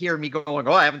not going to be hearing me going,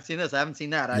 I haven't seen this, I haven't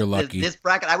seen that. You're lucky. This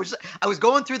bracket, I was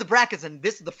going through the brackets, and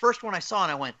this is the first one I saw,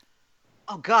 and I went,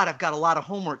 oh God, I've got a lot of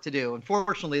homework to do.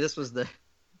 Unfortunately, this was the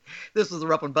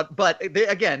rough one. But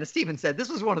again, as Steven said, this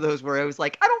was one of those where I was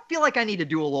like, I don't feel like I need to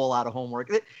do a whole lot of homework.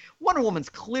 Wonder Woman's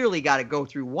clearly got to go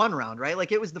through one round, right?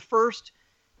 Like it was the first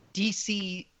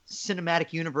DC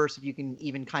cinematic universe, if you can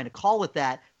even kind of call it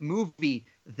that, movie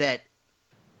that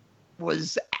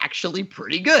was actually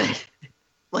pretty good.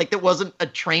 Like that wasn't a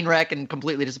train wreck and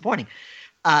completely disappointing.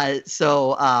 To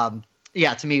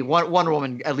me, Wonder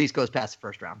Woman at least goes past the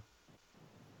first round.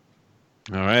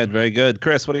 All right, very good.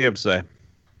 Chris, what do you have to say?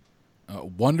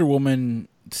 Wonder Woman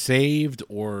saved,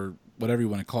 or whatever you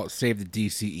want to call it, saved the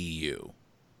DCEU.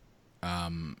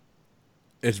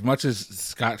 As much as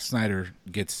Scott Snyder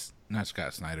gets, not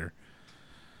Scott Snyder.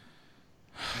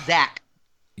 Zack.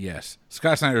 Yes.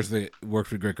 Scott Snyder's worked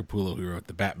for Greg Capullo, who wrote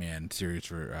the Batman series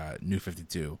for New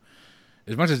 52.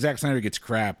 As much as Zack Snyder gets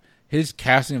crap, his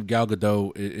casting of Gal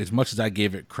Gadot, as much as I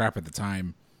gave it crap at the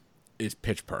time, is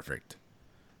pitch perfect.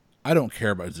 I don't care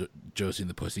about Josie and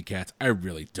the Pussycats. I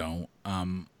really don't.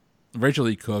 Rachel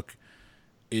Lee Cook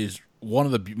is one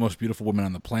of the most beautiful women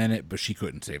on the planet, but she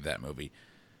couldn't save that movie.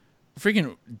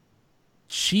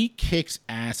 She kicks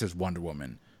ass as Wonder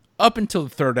Woman. Up until the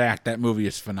third act, that movie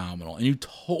is phenomenal, and you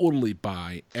totally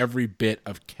buy every bit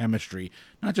of chemistry,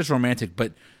 not just romantic,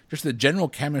 but just the general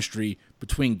chemistry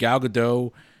between Gal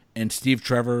Gadot and Steve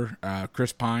Trevor,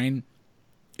 Chris Pine,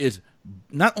 is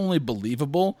not only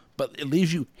believable, but it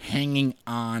leaves you hanging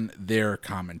on their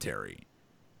commentary.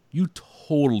 You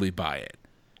totally buy it.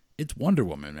 It's Wonder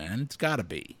Woman, man. It's got to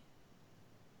be.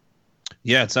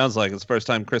 Yeah, it sounds like it's the first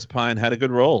time Chris Pine had a good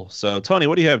role. So, Tony,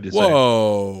 what do you have to say?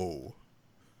 Whoa.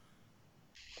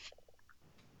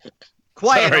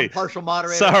 Quiet, partial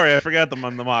moderator. Sorry, I forgot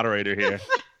I'm the moderator here.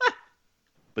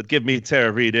 But give me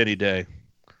Tara Reid any day.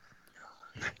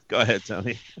 Go ahead,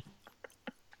 Tony.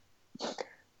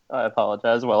 I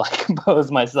apologize while I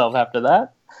compose myself after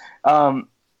that.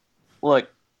 Look,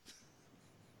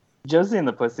 Josie and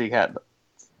the Pussycat,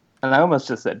 and I almost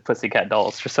just said Pussycat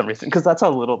Dolls for some reason, because that's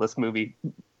how little this movie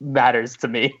matters to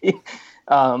me.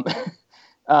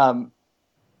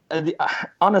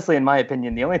 Honestly, in my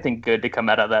opinion, the only thing good to come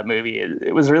out of that movie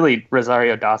it was really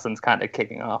Rosario Dawson's kind of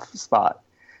kicking off spot.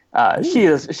 She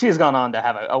has gone on to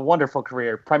have a wonderful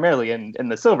career, primarily in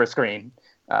the silver screen,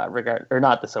 or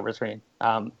not the silver screen,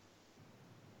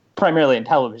 primarily in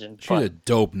television. She's a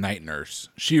dope night nurse.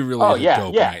 She really is a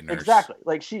dope night nurse. Exactly.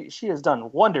 Like she has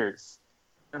done wonders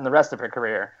in the rest of her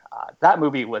career. That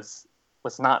movie was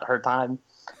not her time.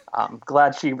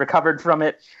 Glad she recovered from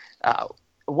it.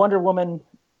 Wonder Woman,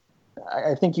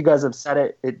 I think you guys have said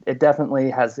it. It definitely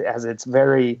has its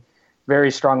very,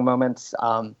 very strong moments.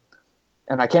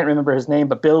 And I can't remember his name,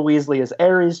 but Bill Weasley as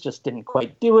Ares just didn't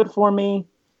quite do it for me.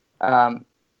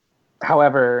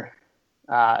 However,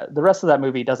 the rest of that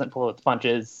movie doesn't pull its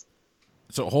punches.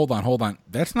 So hold on.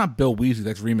 That's not Bill Weasley.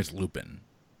 That's Remus Lupin.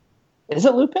 Is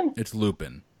it Lupin? It's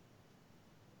Lupin.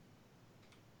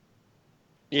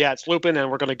 Yeah, it's Lupin,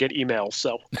 and we're going to get emails.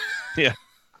 So, Yeah.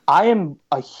 I am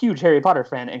a huge Harry Potter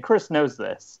fan, and Chris knows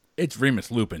this. It's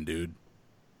Remus Lupin, dude.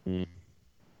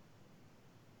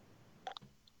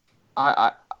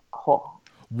 I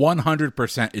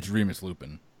 100% it's Remus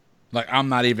Lupin. Like,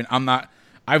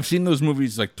 I've seen those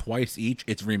movies like twice each.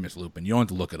 It's Remus Lupin. You don't have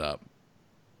to look it up.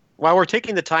 while we're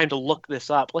taking the time to look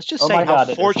this up, let's just Oh say my how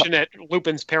God, fortunate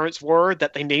Lupin's parents were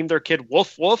that they named their kid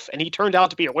Woof Woof, and he turned out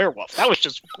to be a werewolf. That was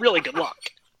just really good luck.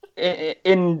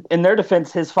 In their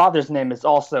defense, his father's name is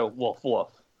also Wolf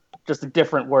Wolf, just a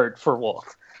different word for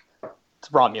wolf.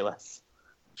 It's Romulus.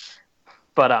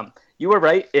 But you were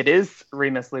right. It is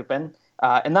Remus Lupin,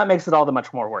 and that makes it all the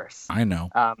much more worse. I know.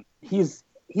 He's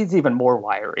even more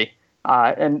wiry.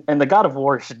 And the God of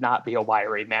War should not be a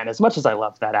wiry man, as much as I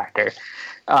love that actor.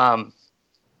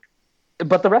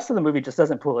 But the rest of the movie just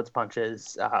doesn't pull its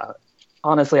punches.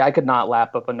 Honestly, I could not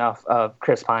lap up enough of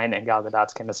Chris Pine and Gal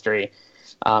Gadot's chemistry.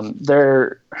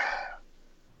 The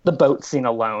boat scene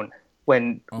alone,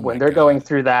 when they're going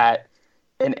through that,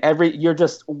 and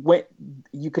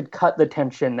you could cut the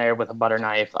tension there with a butter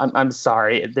knife. I'm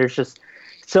sorry. There's just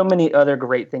so many other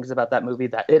great things about that movie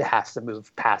that it has to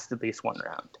move past at least one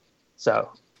round.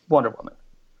 So, Wonder Woman.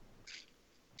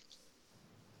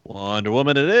 Wonder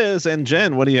Woman it is. And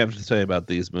Jen, what do you have to say about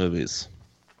these movies?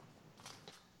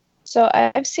 So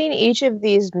I've seen each of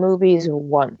these movies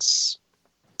once.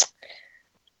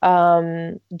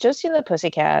 Just in the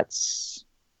Pussycats.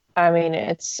 I mean,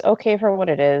 it's okay for what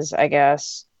it is, I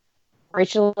guess.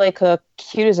 Rachel Leigh Cook,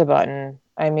 cute as a button.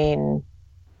 I mean,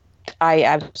 I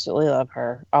absolutely love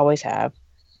her. Always have.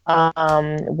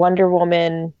 Wonder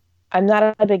Woman, I'm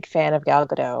not a big fan of Gal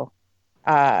Gadot.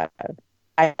 I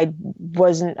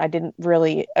didn't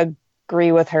really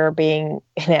agree with her being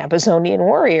an Amazonian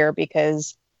warrior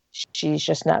because she's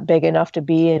just not big enough to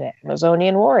be an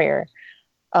Amazonian warrior.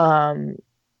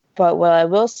 But what I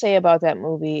will say about that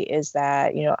movie is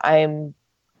that, I'm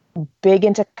big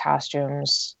into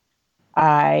costumes.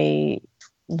 I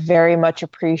very much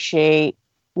appreciate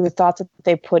the thoughts that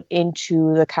they put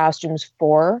into the costumes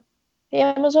for the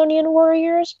Amazonian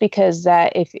warriors, because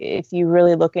that if you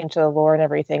really look into the lore and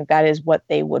everything, that is what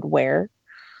they would wear.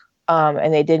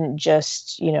 And they didn't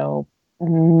just,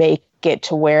 make it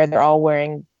to where they're all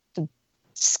wearing the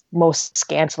most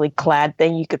scantily clad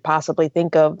thing you could possibly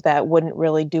think of that wouldn't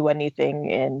really do anything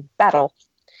in battle.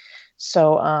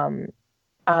 So on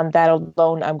that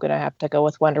alone, I'm going to have to go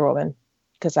with Wonder Woman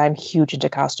because I'm huge into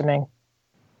costuming.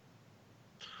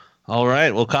 All right.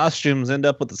 Well, costumes end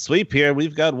up with the sweep here.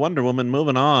 We've got Wonder Woman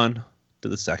moving on to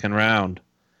the second round.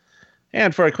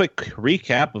 And for a quick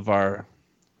recap of our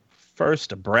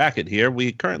first bracket here,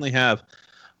 we currently have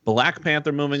Black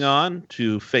Panther moving on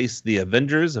to face the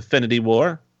Avengers Infinity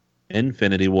War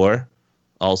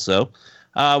also.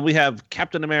 We have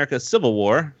Captain America Civil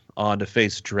War on to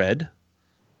face Dread.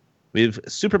 We have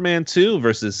Superman 2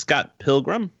 versus Scott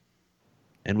Pilgrim.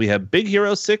 And we have Big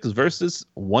Hero 6 versus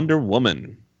Wonder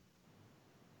Woman.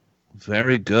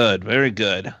 Very good. Very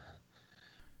good.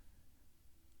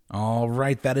 All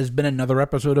right, that has been another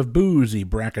episode of Boozy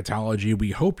Bracketology.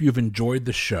 We hope you've enjoyed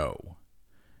the show.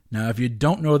 Now, if you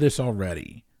don't know this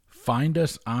already, find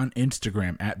us on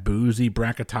Instagram at Boozy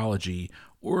Bracketology,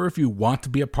 or if you want to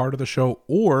be a part of the show,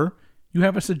 or you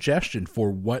have a suggestion for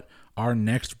what our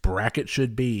next bracket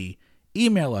should be,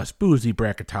 email us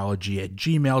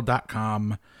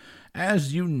boozybracketology@gmail.com.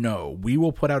 As you know, we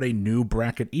will put out a new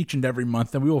bracket each and every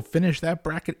month, and we will finish that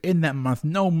bracket in that month,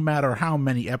 no matter how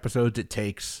many episodes it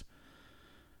takes.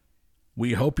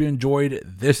 We hope you enjoyed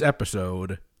this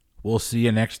episode. We'll see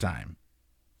you next time.